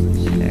way, just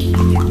let's see,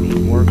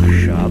 the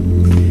workshop.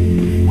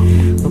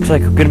 Looks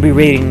like we're gonna be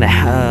raiding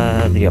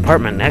the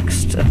apartment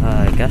next,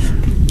 I guess.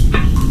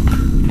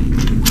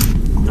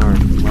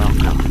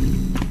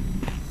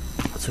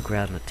 Let's look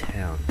around the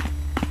town.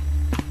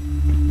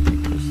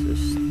 Is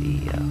this the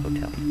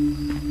hotel?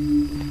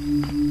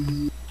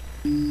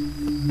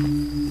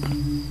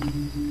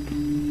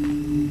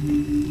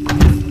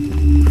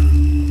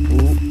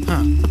 Ooh.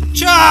 Huh.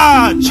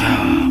 Charge!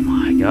 Oh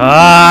my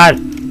god!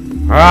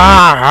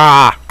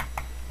 Ah!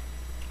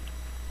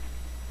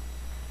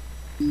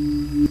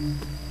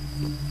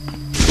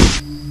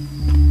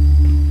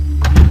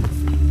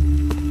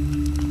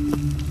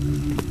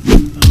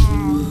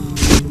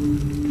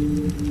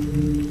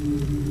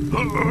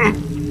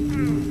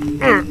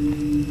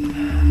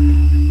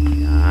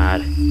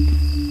 God.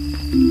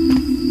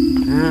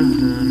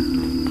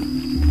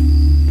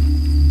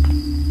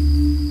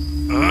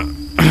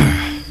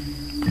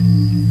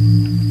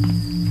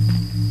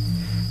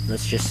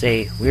 Let's just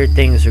say weird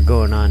things are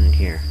going on in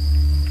here.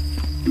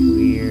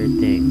 Weird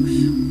things.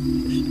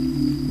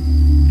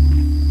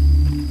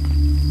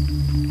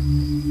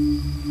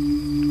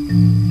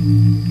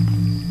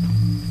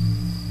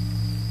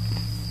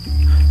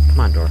 Come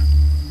on, door.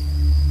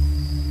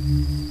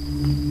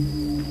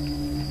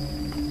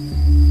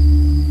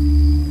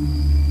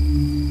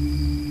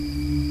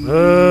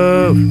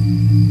 Move!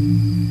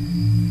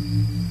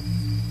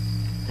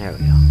 There we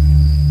go.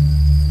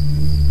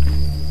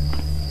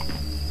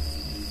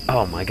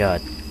 Oh my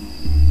god.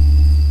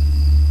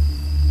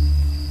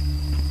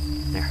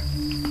 There.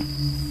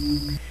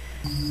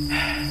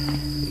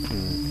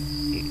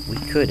 We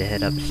could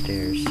head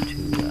upstairs to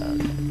that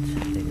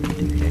thing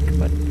to pick,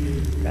 but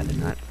rather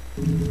not.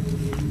 Let's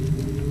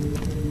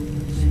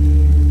see.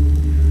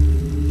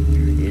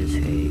 There is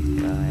a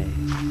guy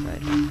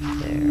right up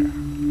there.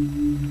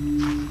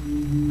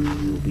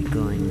 We'll be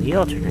going the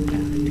alternate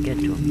path to get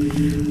to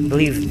him. I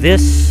believe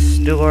this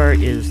door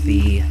is to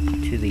the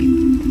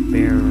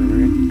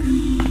barracks,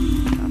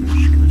 I'm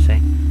just gonna say.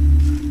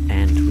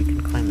 And we can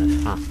climb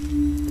this, huh? I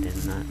did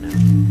not know.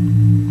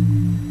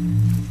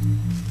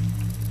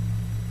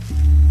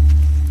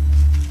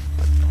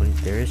 What point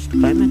there is to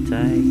climb it,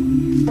 I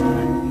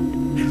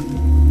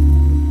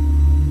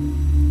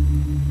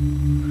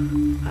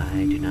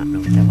do not know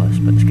what that was,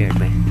 but it scared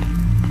me.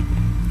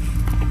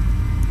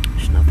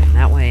 There's nothing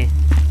that way.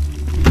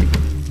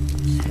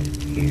 Let's head in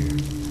here.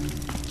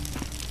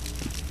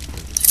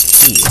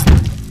 Key.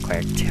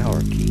 Acquired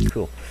tower key.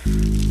 Cool.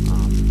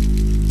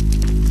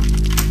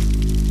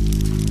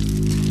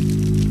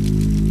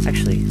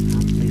 Actually, I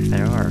don't believe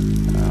there are.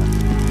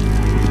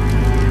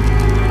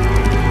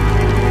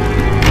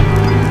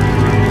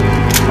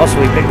 Also,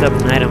 we picked up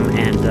an item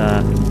and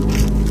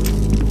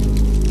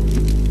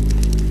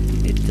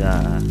it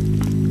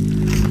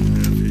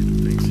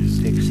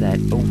fixed that.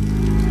 Oh.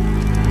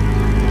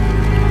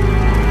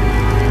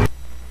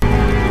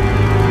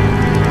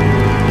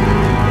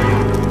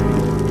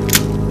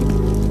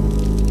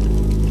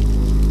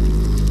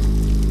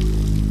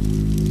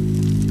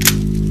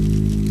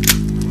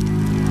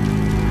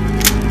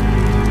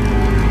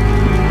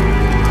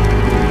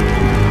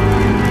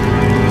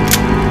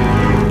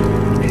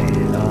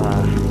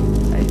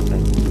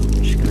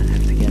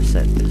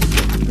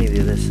 Maybe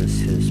this is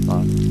his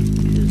spot,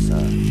 his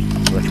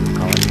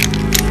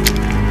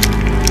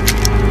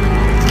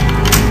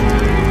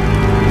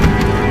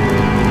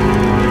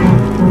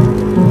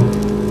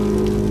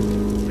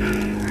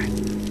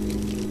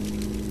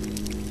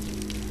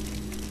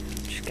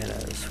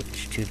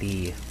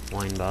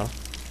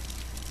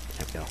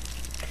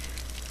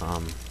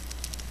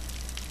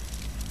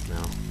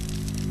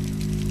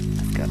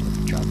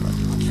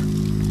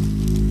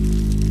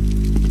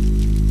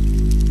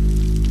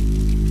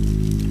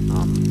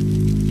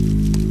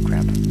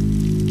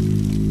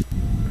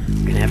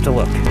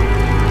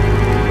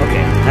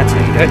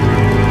Good.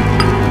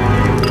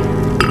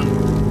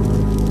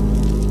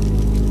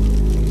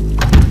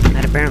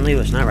 That apparently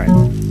was not right.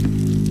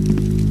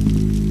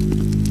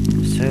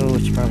 So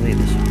it's probably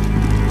this one.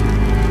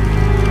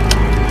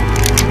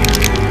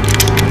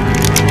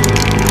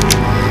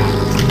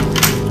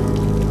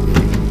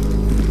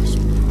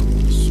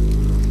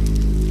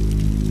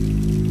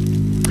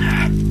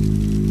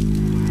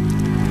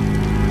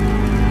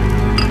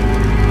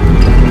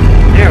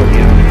 There we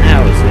go. That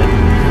was it.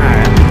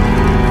 Alright.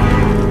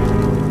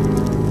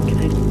 Can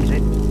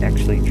I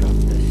actually drop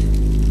this?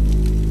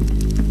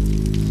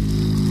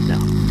 No.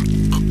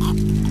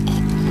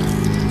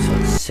 So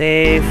let's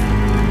save.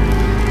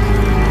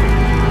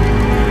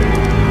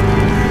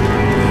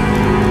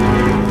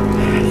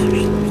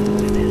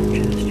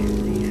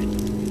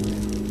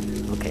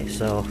 Okay,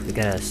 so we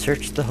gotta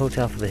search the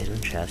hotel for the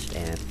hidden chest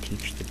and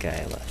teach the guy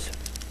a lesson.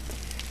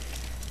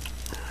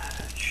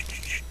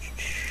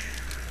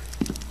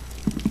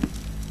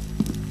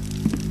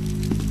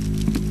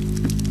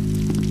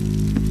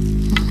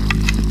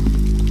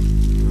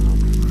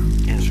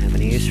 I don't have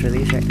any use for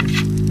these right now.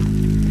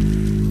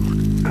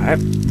 Alright,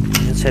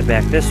 let's head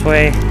back this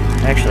way.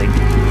 Actually,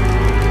 let's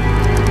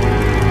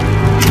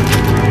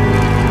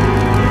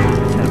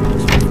head up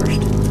this way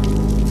first.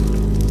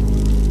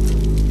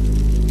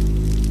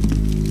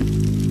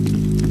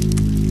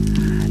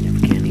 I never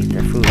can eat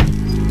their food.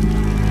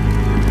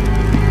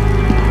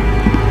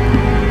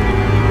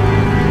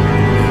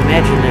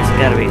 Imagine there's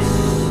gotta be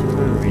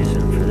some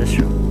reason for this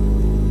room.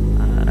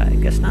 I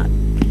guess not.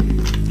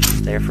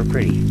 It's there for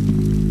pretty.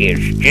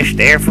 It's just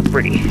there for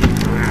pretty.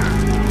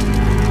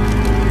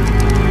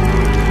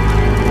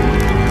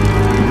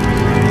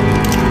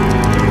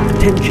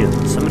 Attention!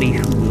 Somebody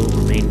who will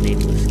remain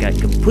nameless got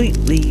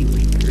completely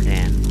winkered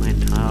and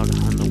went out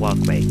on the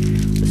walkway.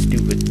 The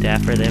stupid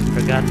daffer then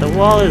forgot the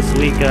wall is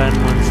weak on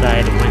one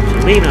side and went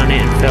to lean on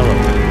it and fell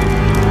over.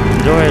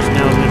 The door has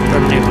now been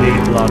permanently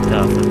blocked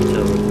off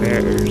until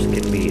repairs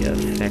can be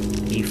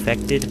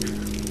effected.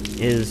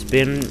 It has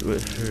been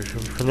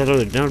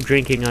no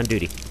drinking on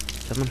duty.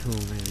 Someone who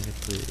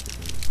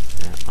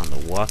on the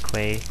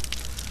walkway.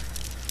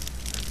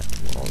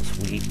 That wall is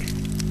weak.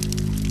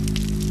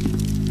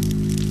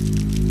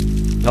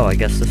 Oh, I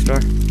guess this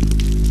door?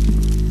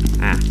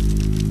 Ah.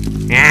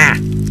 Ah!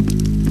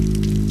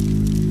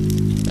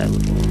 That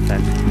little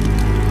effect.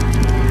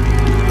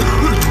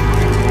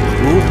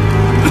 Ooh.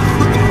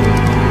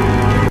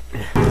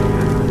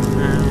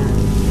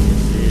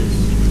 This is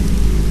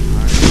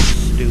our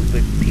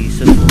stupid piece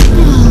of...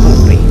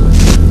 Oh, wait.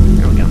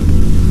 There we go.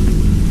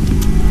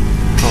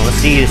 Oh, let's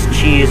see his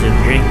cheese and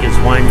drink his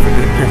wine for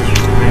good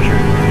measure.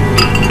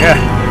 Yeah.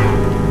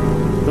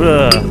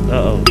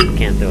 Uh-oh.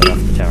 Can't throw it off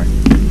the tower.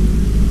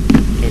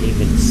 Can't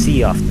even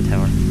see off the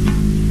tower.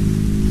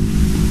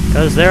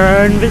 Because there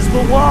are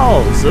invisible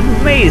walls!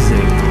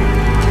 Amazing!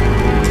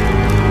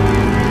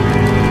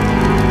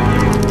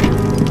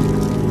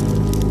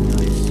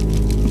 Nice.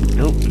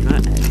 Nope,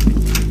 not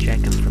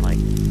checking for like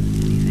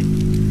anything.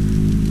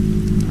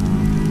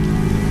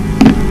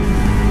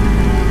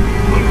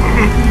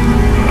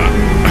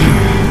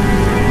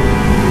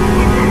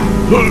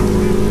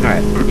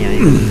 Alright, yeah,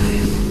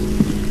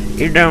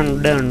 you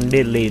don't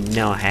diddly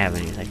don't have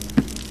anything.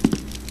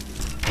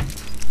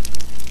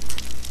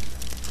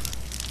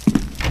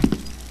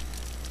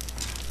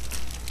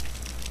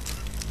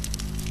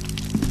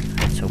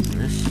 Let's open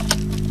this.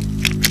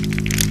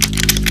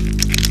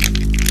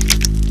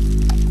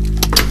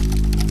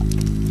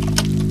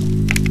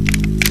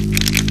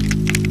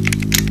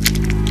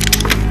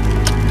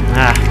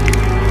 Ah.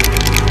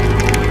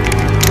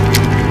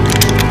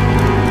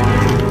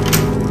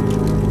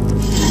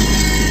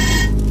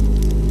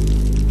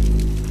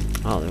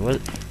 Oh, there was...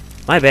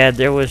 My bad,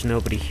 there was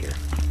nobody here.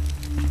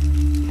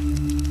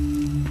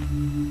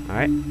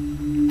 Alright.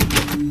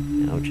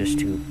 Now just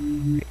to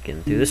break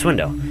in through this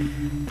window.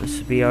 This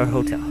would be our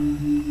hotel.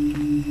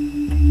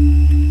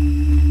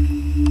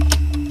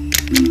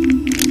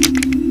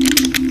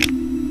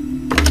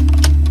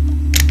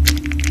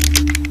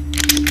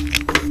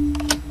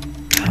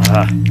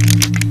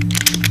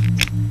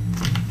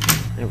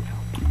 There we go.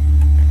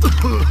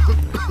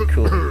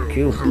 Cool.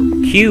 Q.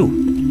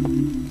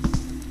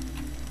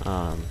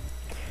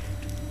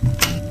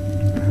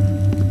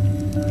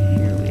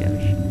 Here we have a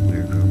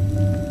weird room.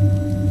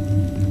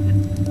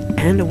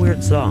 And a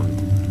weird song.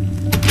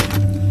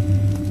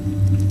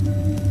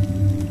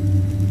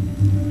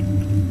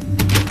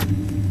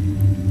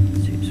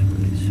 Let's see some of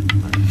these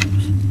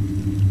arrows.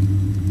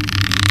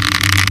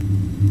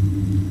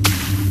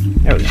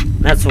 There we go.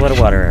 That's what a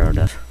water arrow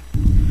does.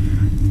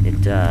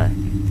 It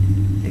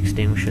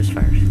extinguishes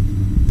fires.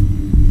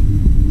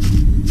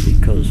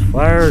 Because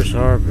fires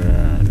are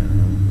bad. I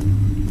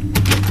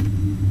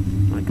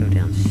want to go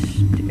downstairs.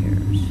 I'm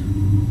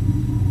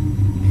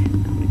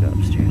going to go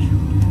upstairs.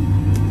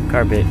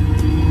 Carpet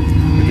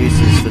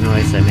reduces the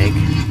noise I make,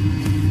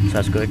 so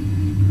that's good.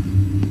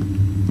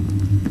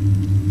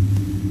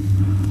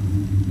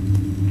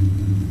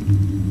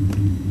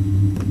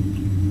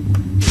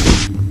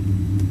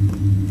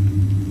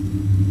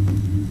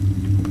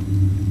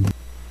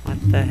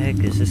 the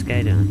heck is this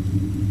guy doing?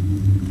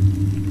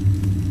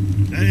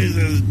 And he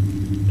says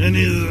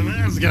a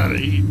man's gotta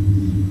eat.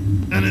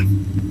 And if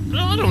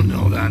I don't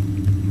know that.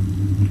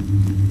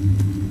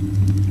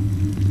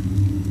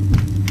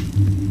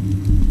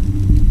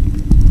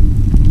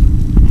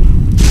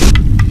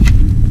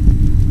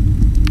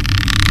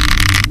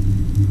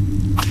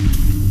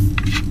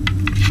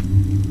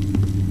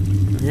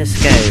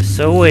 This guy is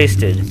so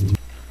wasted.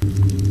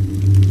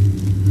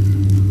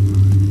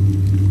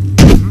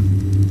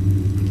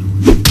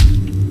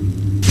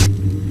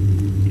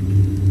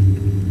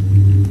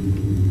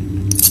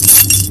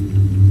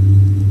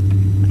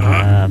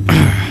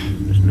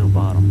 There's no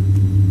bottle.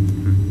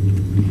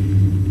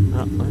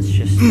 Well, let's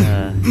just,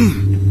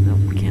 nope,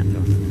 we can't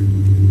throw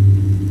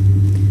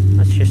them.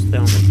 Let's just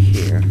throw them in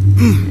here.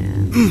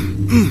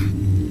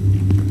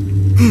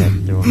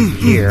 And throw them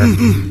here.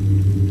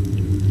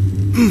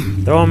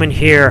 Throw them in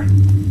here!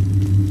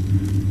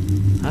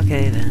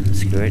 Okay, then,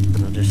 screw it.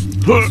 We'll just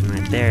place them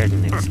right there,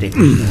 and they'll stay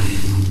there.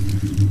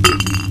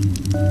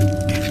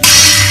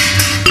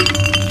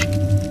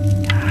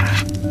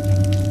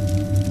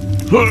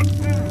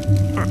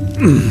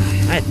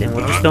 Alright, then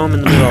we'll just throw them in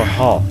the middle of the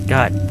hall.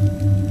 God.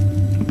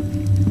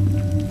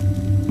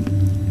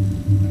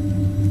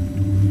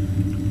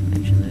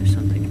 Mention there's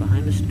something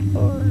behind this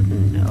door?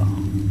 No.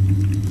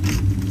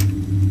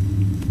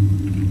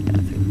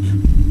 Bathrooms.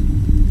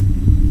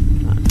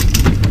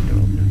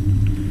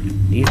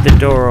 Leave the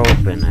door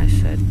open, I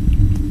said.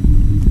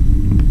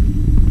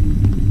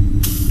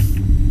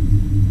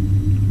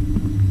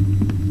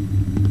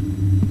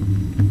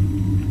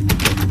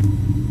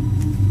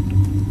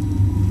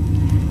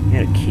 He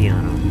had a key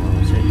on him. What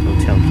was it?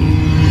 Hotel key.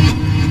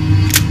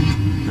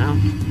 No?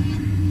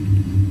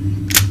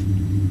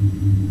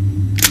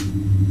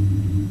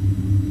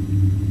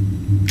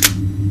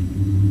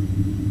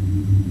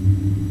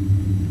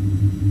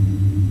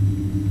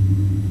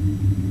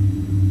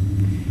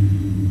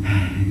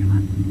 Come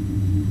on.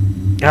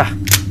 Ah!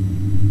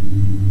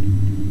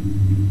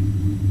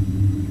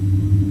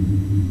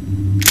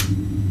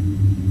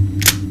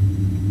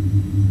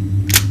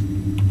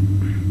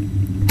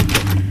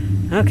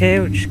 Okay,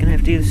 we're just gonna have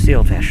to do this the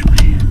old-fashioned way.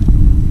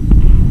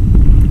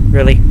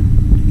 Really?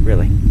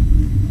 Really?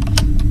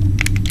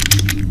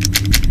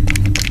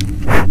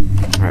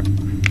 Alright.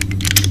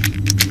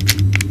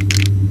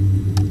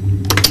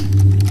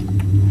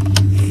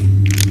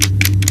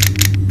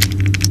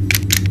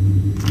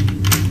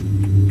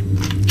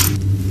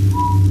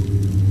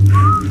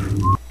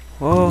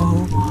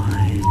 Oh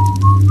my.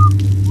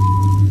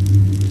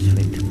 Let's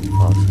wait till he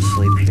falls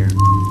asleep here.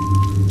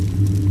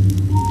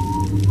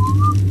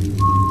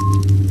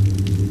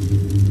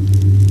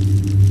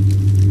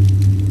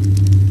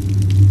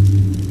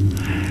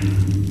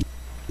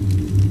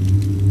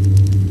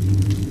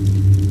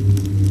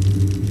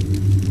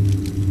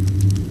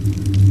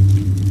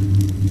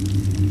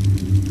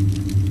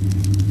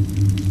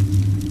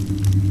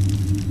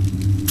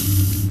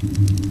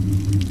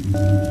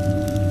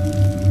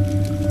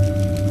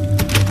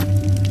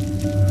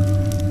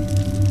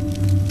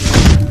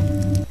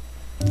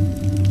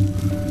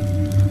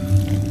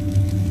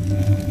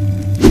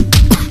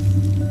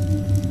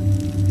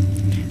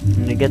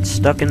 Get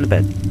stuck in the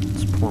bed.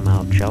 Let's pull him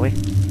out, shall we?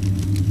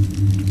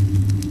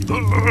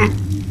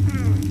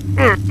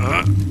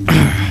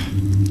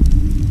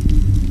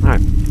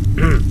 Alright.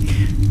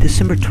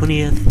 December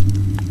 20th,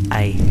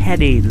 I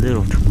had a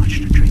little too much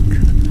to drink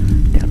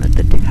down at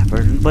the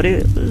tavern, but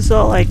it was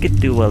all I could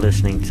do while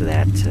listening to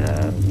that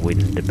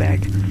wind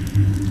bag.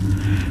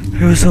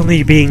 I was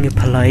only being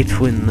polite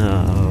when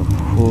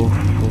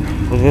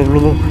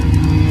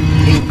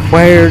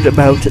inquired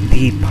about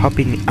the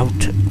popping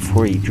out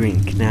for a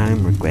drink. Now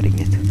I'm regretting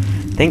it.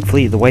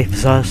 Thankfully, the wife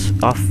is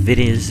off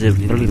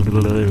visiting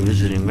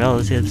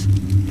relatives.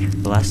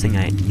 The last thing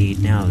I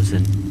need now is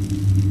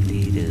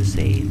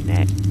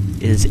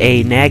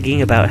a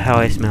nagging about how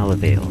I smell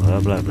of ale. Blah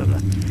blah blah blah.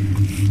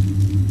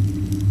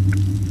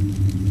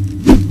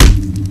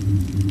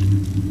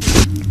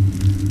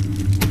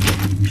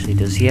 Actually,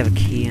 does he have a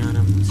key on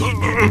him? Let's check.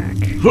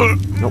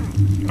 Nope.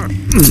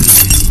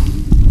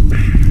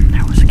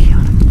 There was a key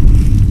on him.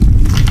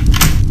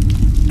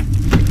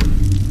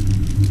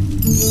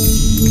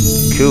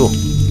 Cool.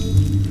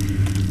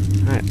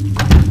 Alright.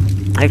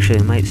 Actually,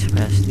 I might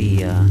suppress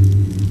the,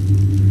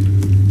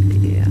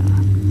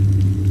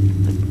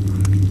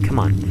 come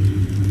on.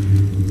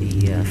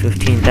 The,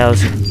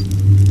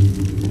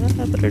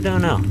 15,000. But I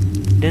don't know.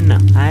 Didn't know.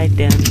 I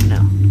didn't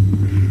know.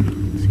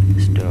 Let's see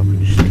this door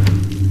open. Just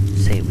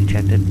say we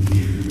checked it.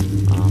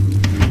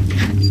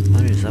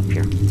 What is up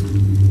here?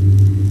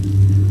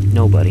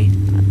 Nobody.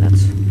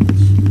 That's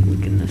we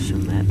can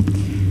assume that.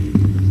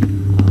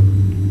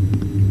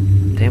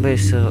 Did anybody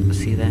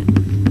see that?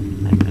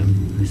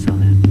 I saw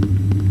that.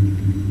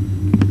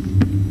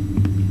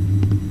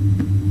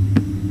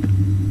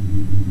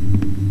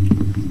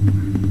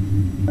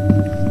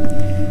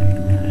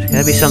 There's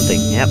gotta be something.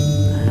 Yep.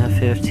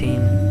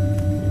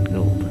 15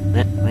 gold.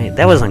 Wait,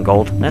 that wasn't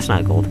gold. That's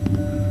not gold.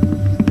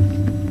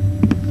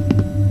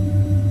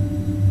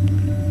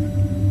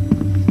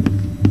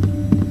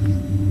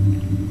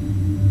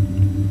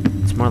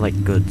 more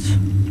like goods.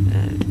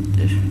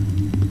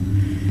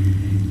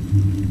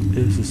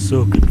 This is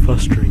so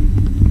confustering.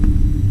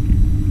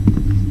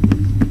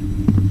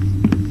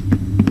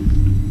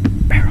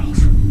 Barrels.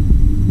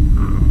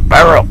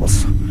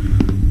 Barrels!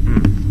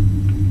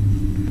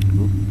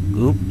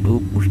 Oop,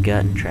 we've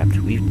gotten trapped.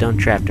 We've done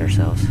trapped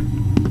ourselves.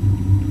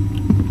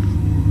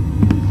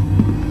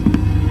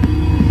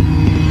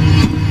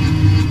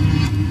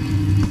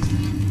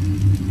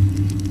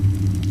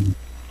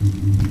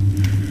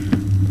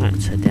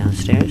 Let's head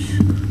downstairs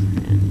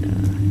and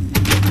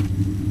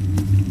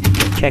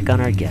check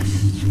on our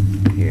guests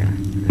here.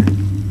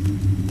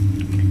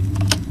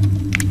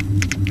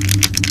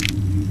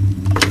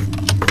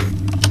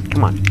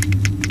 Come on.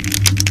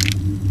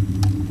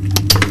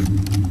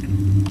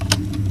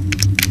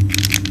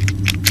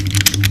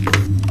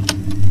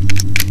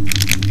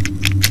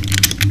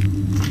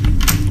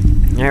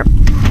 There.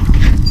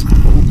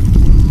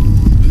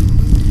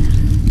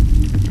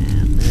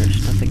 And there's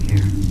nothing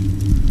here.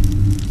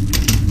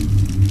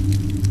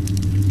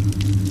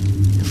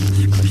 Unless,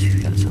 of course, he's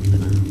got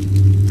something on.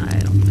 I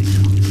don't believe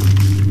so.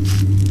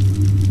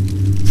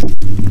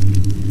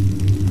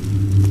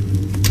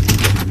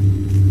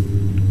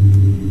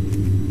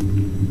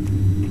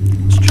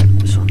 Let's check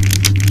this one.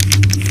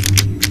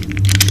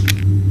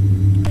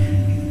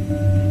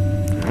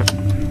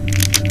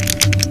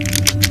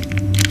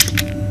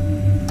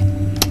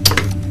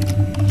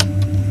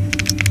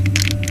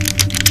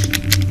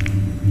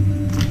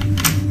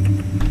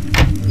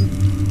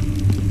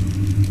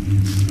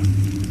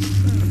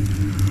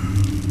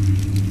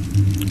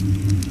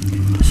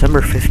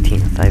 December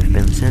 15th, I've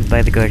been sent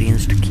by the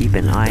Guardians to keep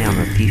an eye on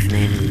a thief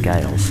named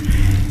Giles.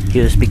 He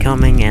is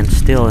becoming and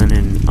still in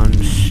an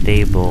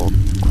unstable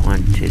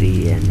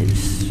quantity and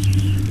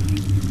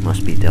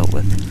must be dealt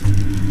with.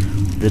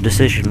 The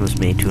decision was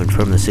made to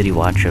inform the City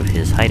Watch of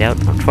his hideout.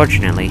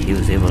 Unfortunately, he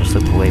was able to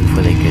slip away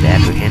before they could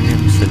apprehend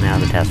him, so now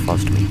the task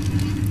falls to me.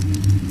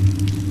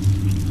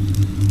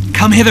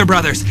 Come hither,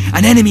 brothers.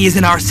 An enemy is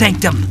in our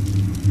sanctum.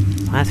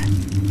 What?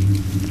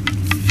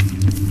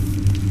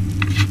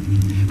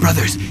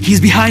 Brothers,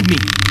 he's behind me.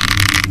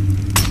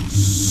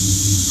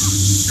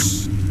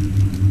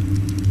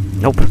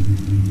 Nope.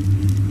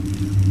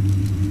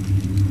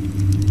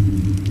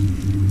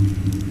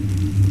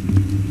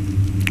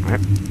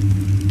 Alright.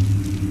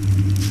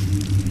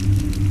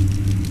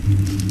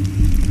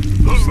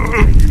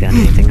 He's got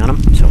anything on him,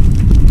 so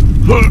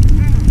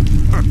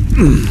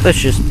let's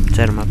just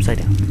set him upside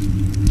down.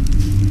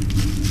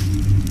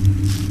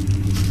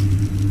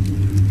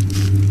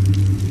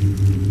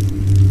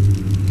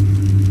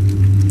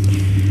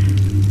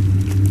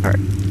 Alright.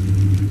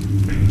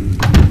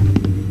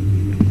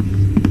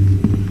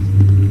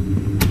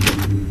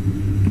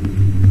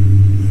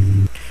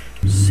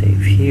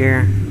 Save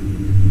here.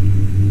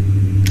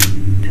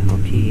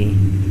 Key.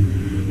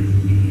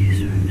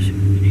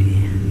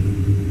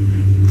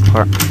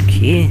 Part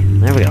key.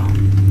 There we go.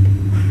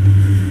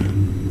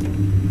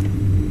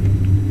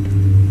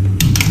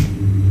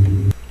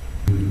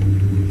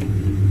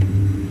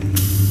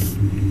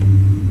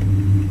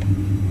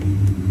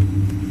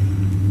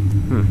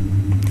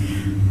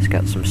 It's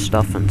got some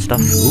stuff and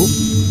stuff. Ooh.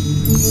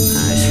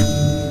 Nice.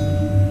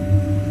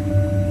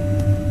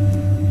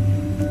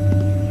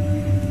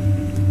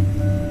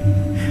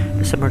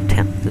 December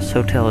 10th. This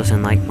hotel is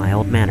in like my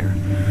old manor.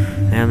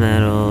 And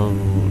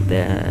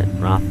that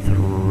Roth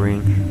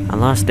ring. I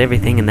lost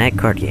everything in that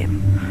card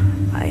game.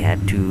 I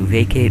had to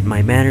vacate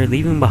my manor,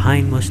 leaving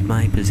behind most of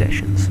my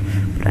possessions.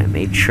 But I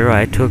made sure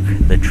I took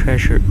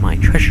my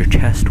treasure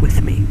chest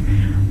with me.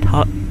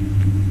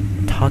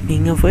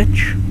 Speaking of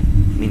which,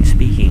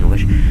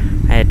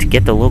 I had to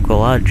get the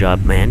local odd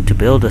job man to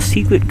build a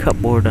secret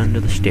cupboard under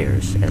the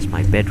stairs, as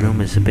my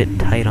bedroom is a bit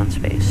tight on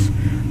space.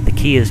 The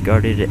key is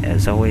guarded,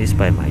 as always,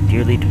 by my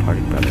dearly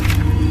departed brother.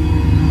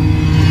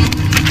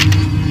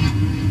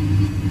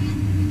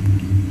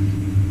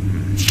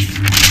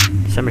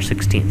 December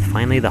 16th.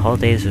 Finally, the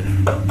holidays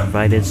have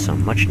provided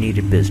some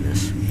much-needed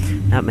business.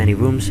 Not many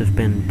rooms have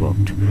been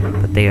booked,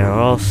 but they are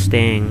all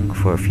staying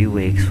for a few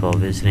weeks while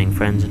visiting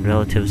friends and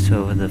relatives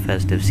over the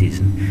festive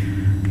season.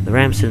 The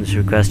Ramsons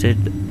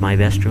requested my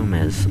best room,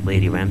 as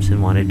Lady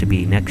Ramson wanted to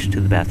be next to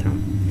the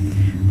bathroom.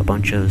 A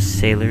bunch of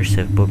sailors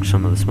have booked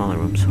some of the smaller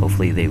rooms.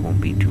 Hopefully they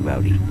won't be too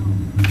rowdy.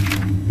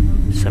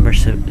 December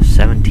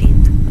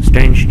 17th. A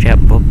strange chap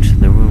booked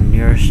the room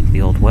nearest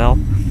the old well.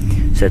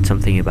 Said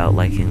something about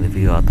liking the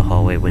view out the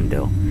hallway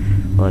window.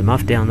 Well, I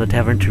muffed down the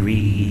tavern to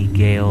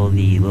regale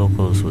the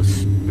locals with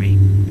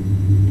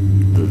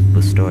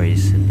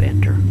stories and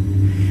banter.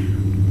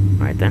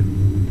 Alright then.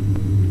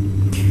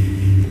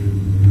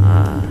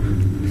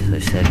 As I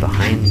said,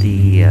 behind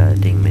the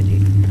dingmanty.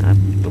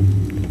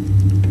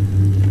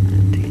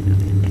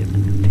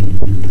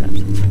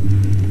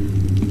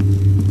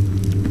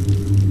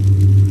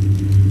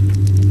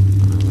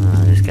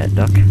 There's got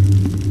duck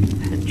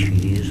and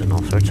cheese and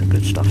all sorts of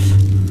good stuffs.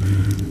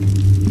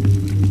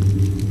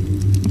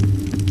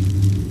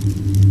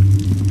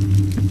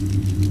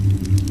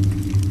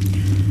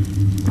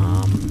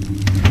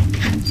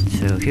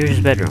 So here's his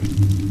bedroom.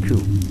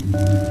 Cool.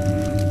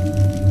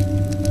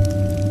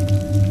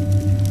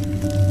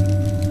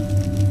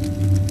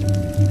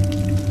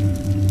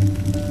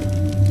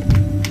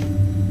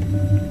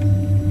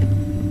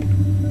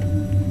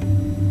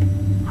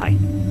 Hi.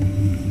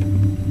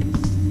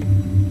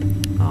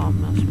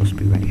 That's supposed to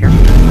be right here.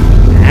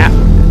 Ah,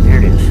 there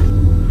it is.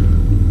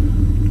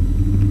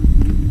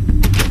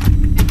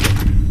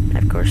 And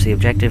of course, the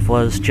objective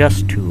was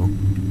just to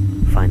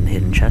find the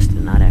hidden chest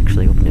and not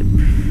actually open it.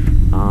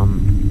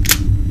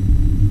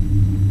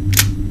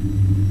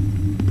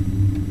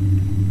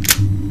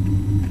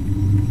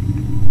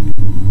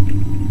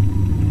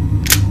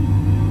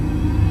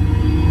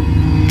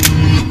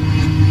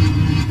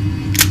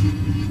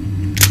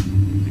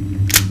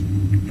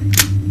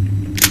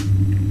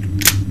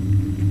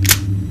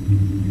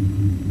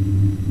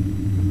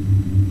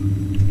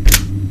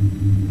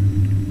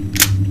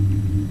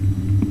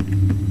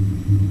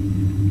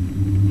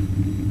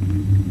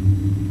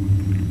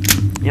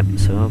 Yep,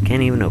 so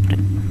can't even open it.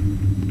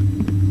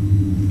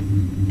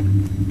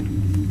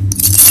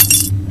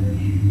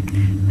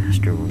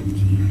 Master room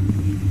key.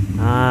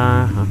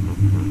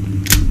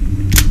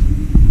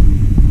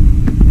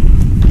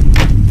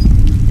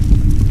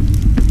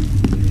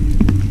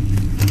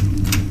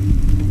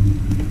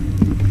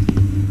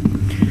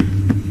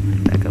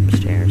 Back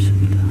upstairs.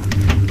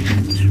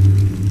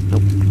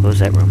 Nope, close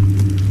that room.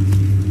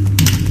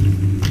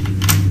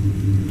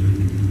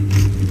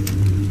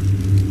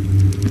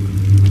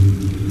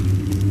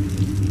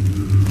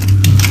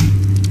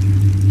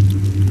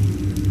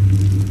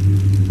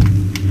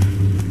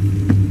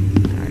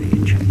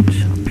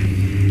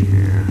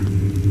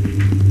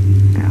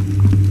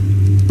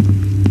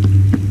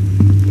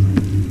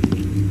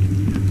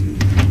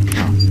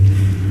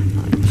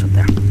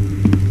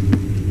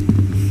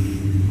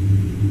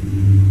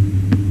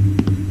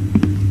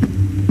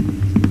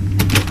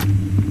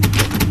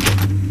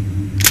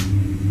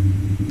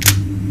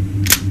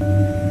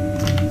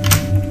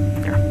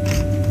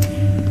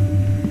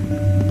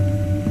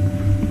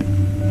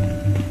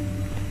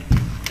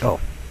 Oh.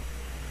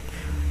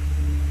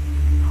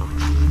 Huh.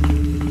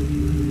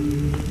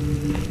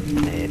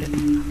 Made it.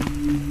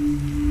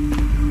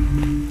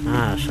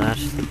 Ah, so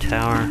that's the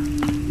tower.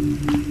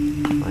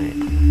 Wait,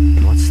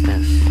 what's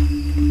this?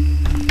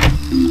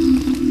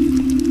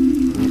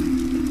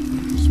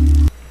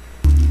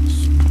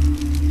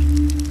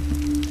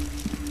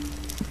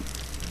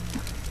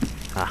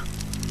 Ah.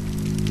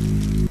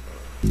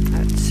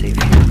 Let's save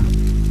here.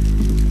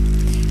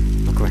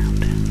 Look around.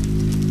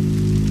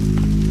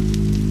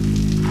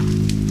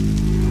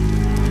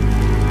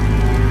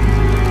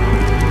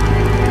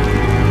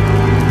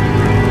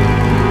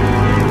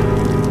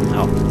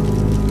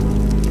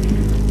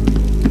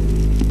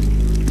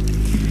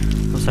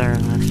 Our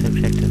last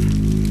objective.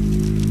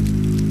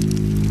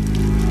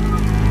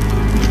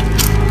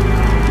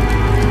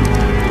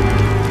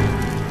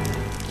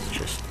 Let's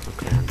just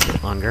look around a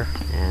bit longer,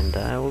 and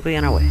we'll be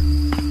on our way.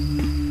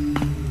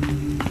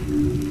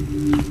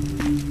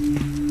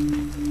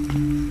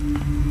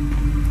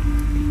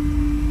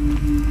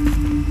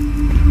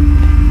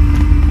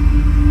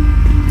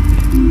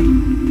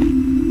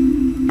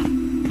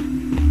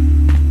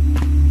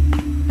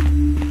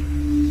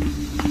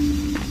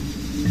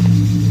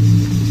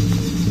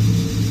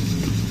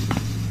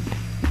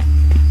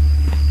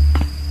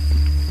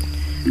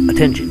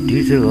 Attention,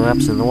 due to the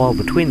collapse in the wall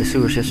between the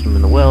sewer system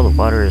and the well, the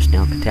water is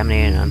now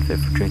contaminated and unfit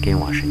for drinking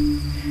and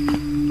washing.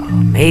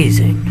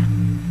 Amazing!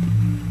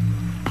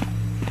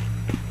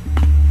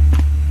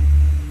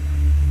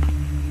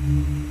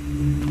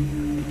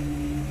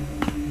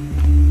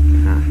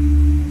 Huh.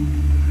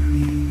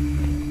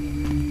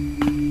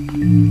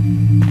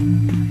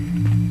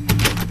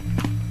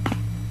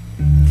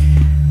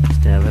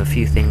 Still have a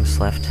few things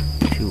left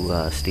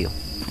to steal.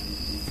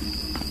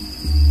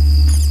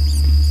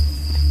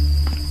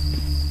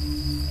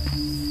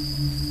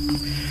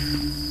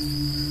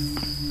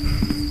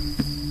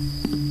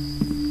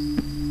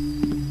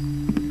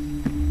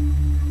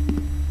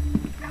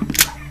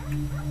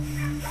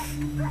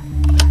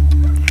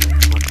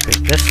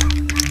 This.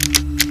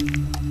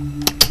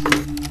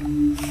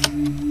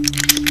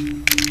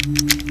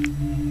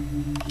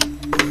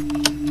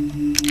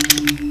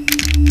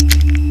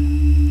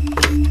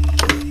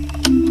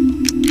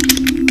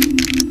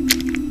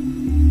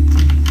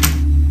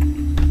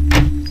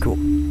 Cool.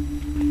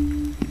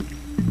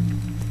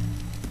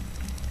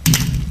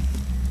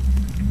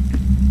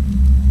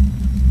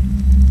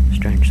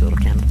 Strange little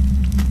candle.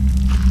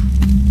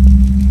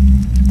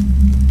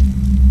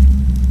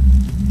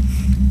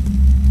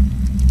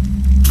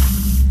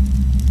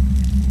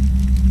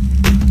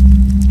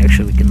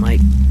 Actually, we can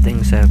light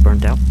things that have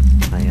burnt out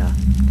by,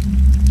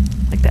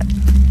 like that.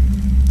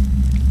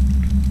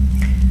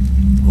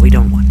 We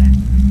don't want that.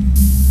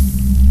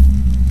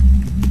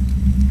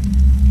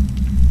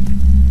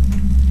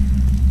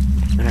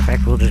 As a matter of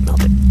fact, we'll just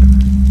melt it.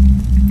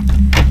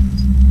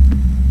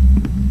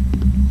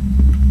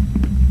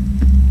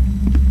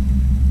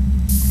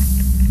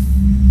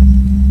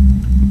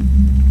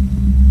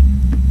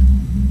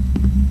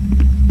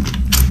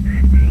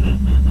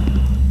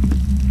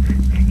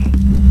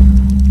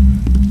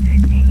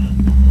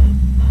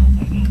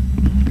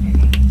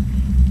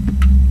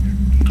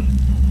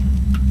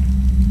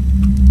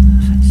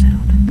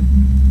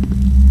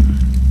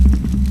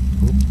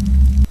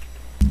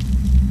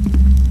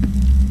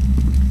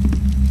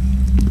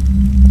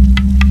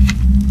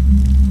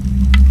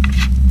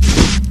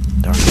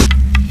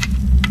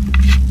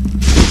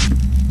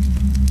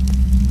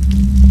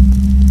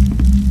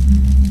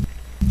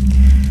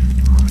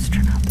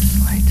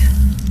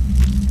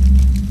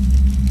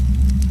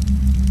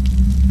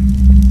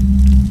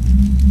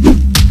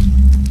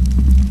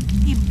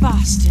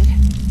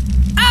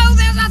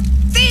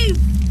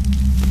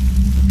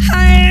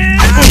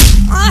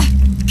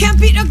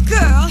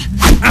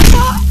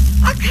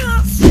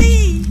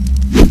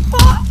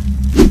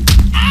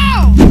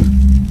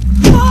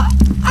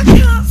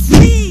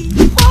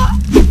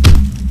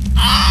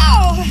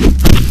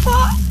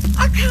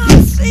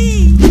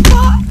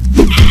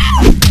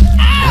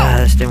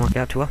 didn't work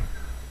out too well.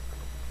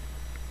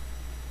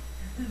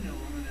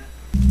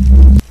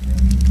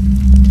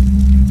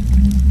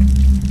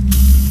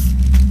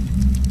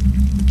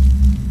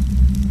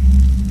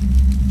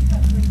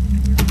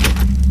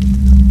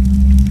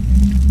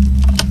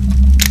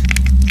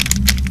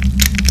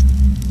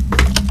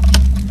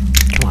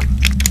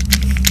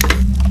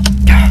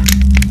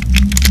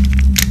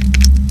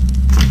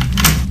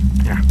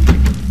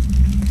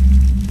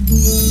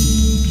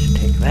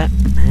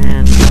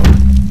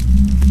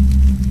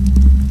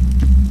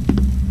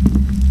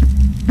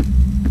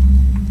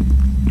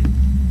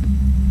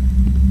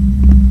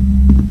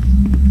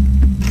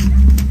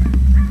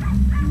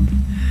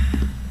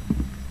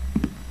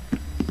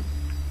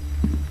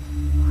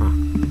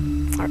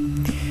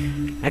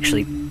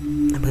 Actually,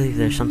 I believe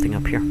there's something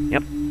up here.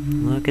 Yep.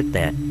 Look at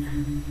that.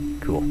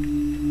 Cool.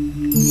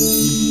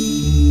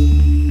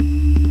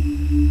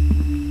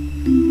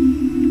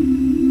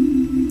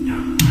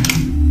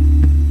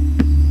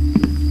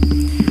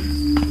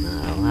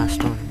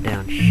 Last one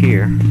down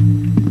here.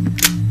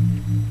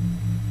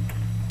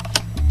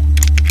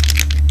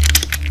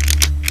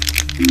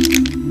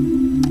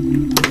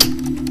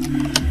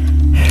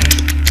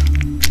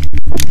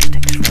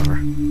 Takes forever.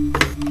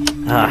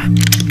 Ah.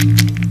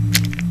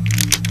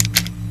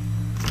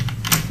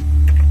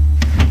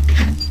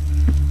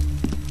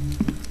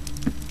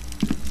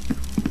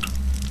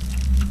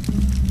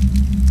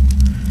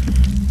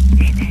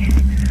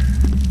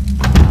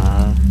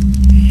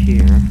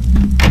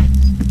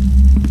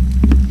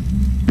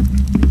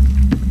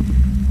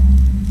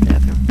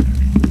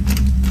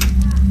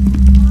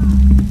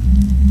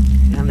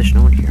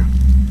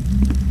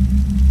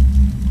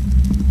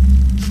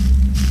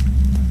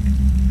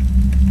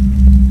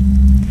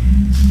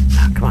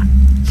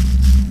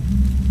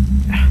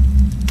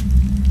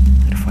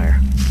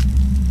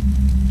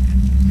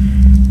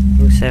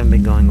 Haven't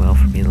been going well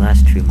for me the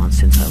last 2 months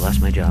since I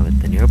lost my job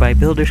at the nearby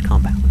builder's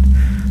compound.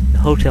 The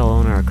hotel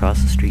owner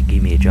across the street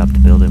gave me a job to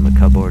build him a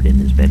cupboard in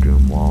his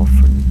bedroom wall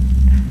for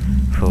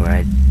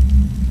I had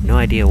no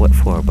idea what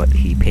for, but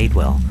he paid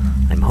well.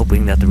 I'm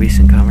hoping that the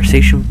recent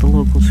conversation with the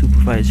local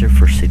supervisor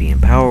for City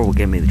and Power will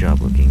get me the job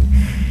looking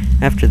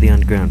after the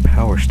underground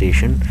power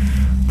station.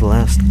 The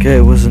last guy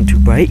wasn't too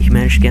bright. He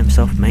managed to get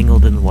himself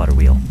mangled in the water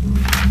wheel.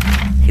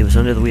 He was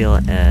under the wheel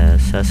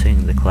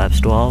assessing the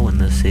collapsed wall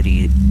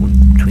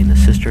between the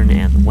cistern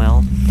and the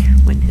well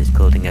when his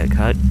clothing got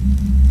cut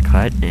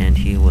and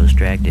he was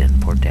dragged in.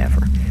 Poor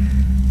Taffer.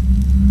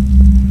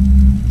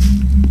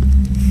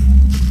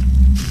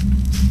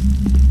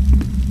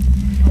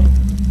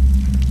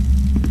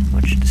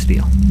 Much to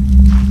steal.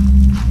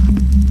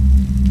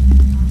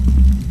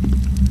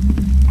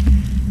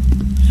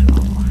 So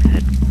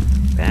head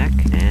back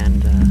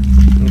and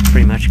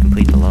pretty much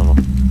complete the level.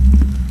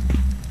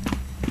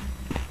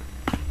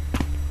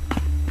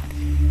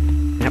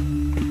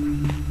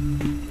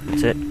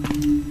 That's it.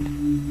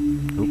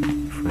 Oop,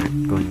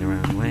 going the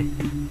wrong way.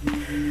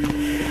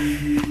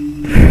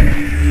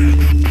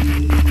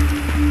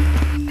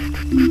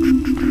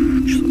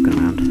 Just looking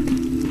around.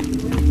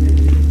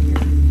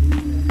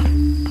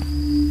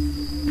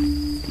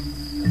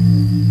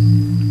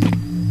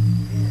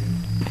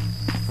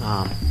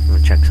 I'm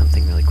gonna check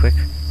something really quick.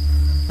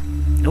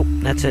 Nope,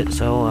 that's it.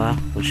 So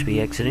we'll just be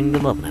exiting the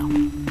level now.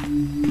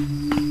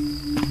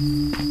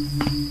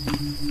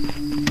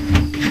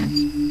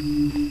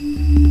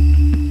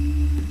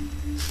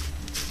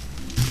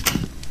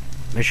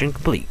 Mission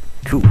complete.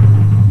 Cool.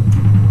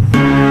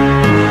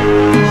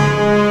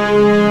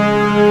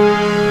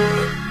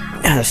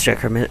 Let's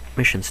check our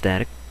mission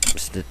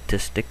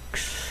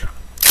statistics.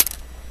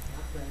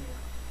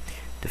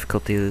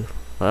 Difficulty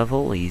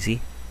level,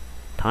 easy.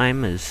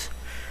 Time is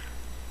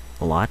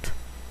a lot.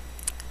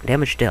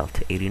 Damage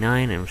dealt,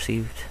 89, and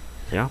received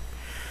 0.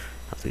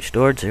 Health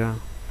restored, 0.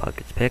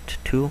 Pockets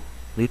picked, 2.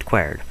 Loot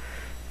acquired.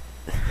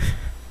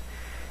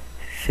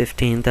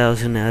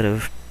 15,000 out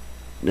of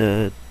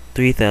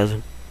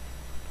 3,000.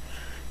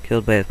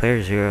 Killed by the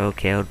player 0,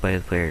 KO'd by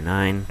the player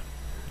 9.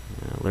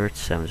 Alerts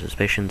 7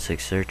 suspicions,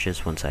 6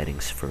 searches, 1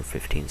 sightings for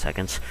 15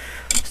 seconds.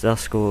 Stealth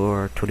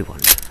score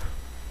 21.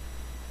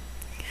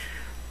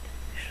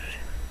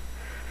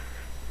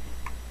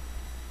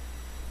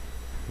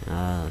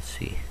 Let's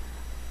see.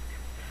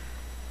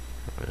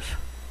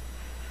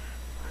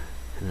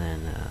 And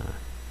then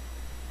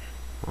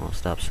all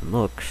stops and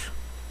looks.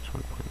 That's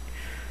 1 point.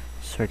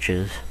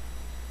 Searches.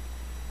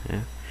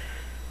 Yeah.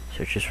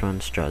 Searches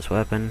runs, draws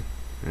weapon.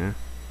 Yeah.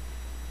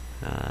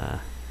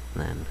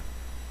 Then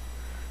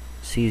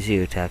sees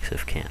you, attacks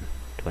if can.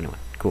 21.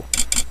 Cool.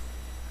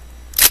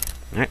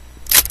 Alright.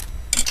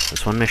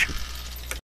 That's one mission.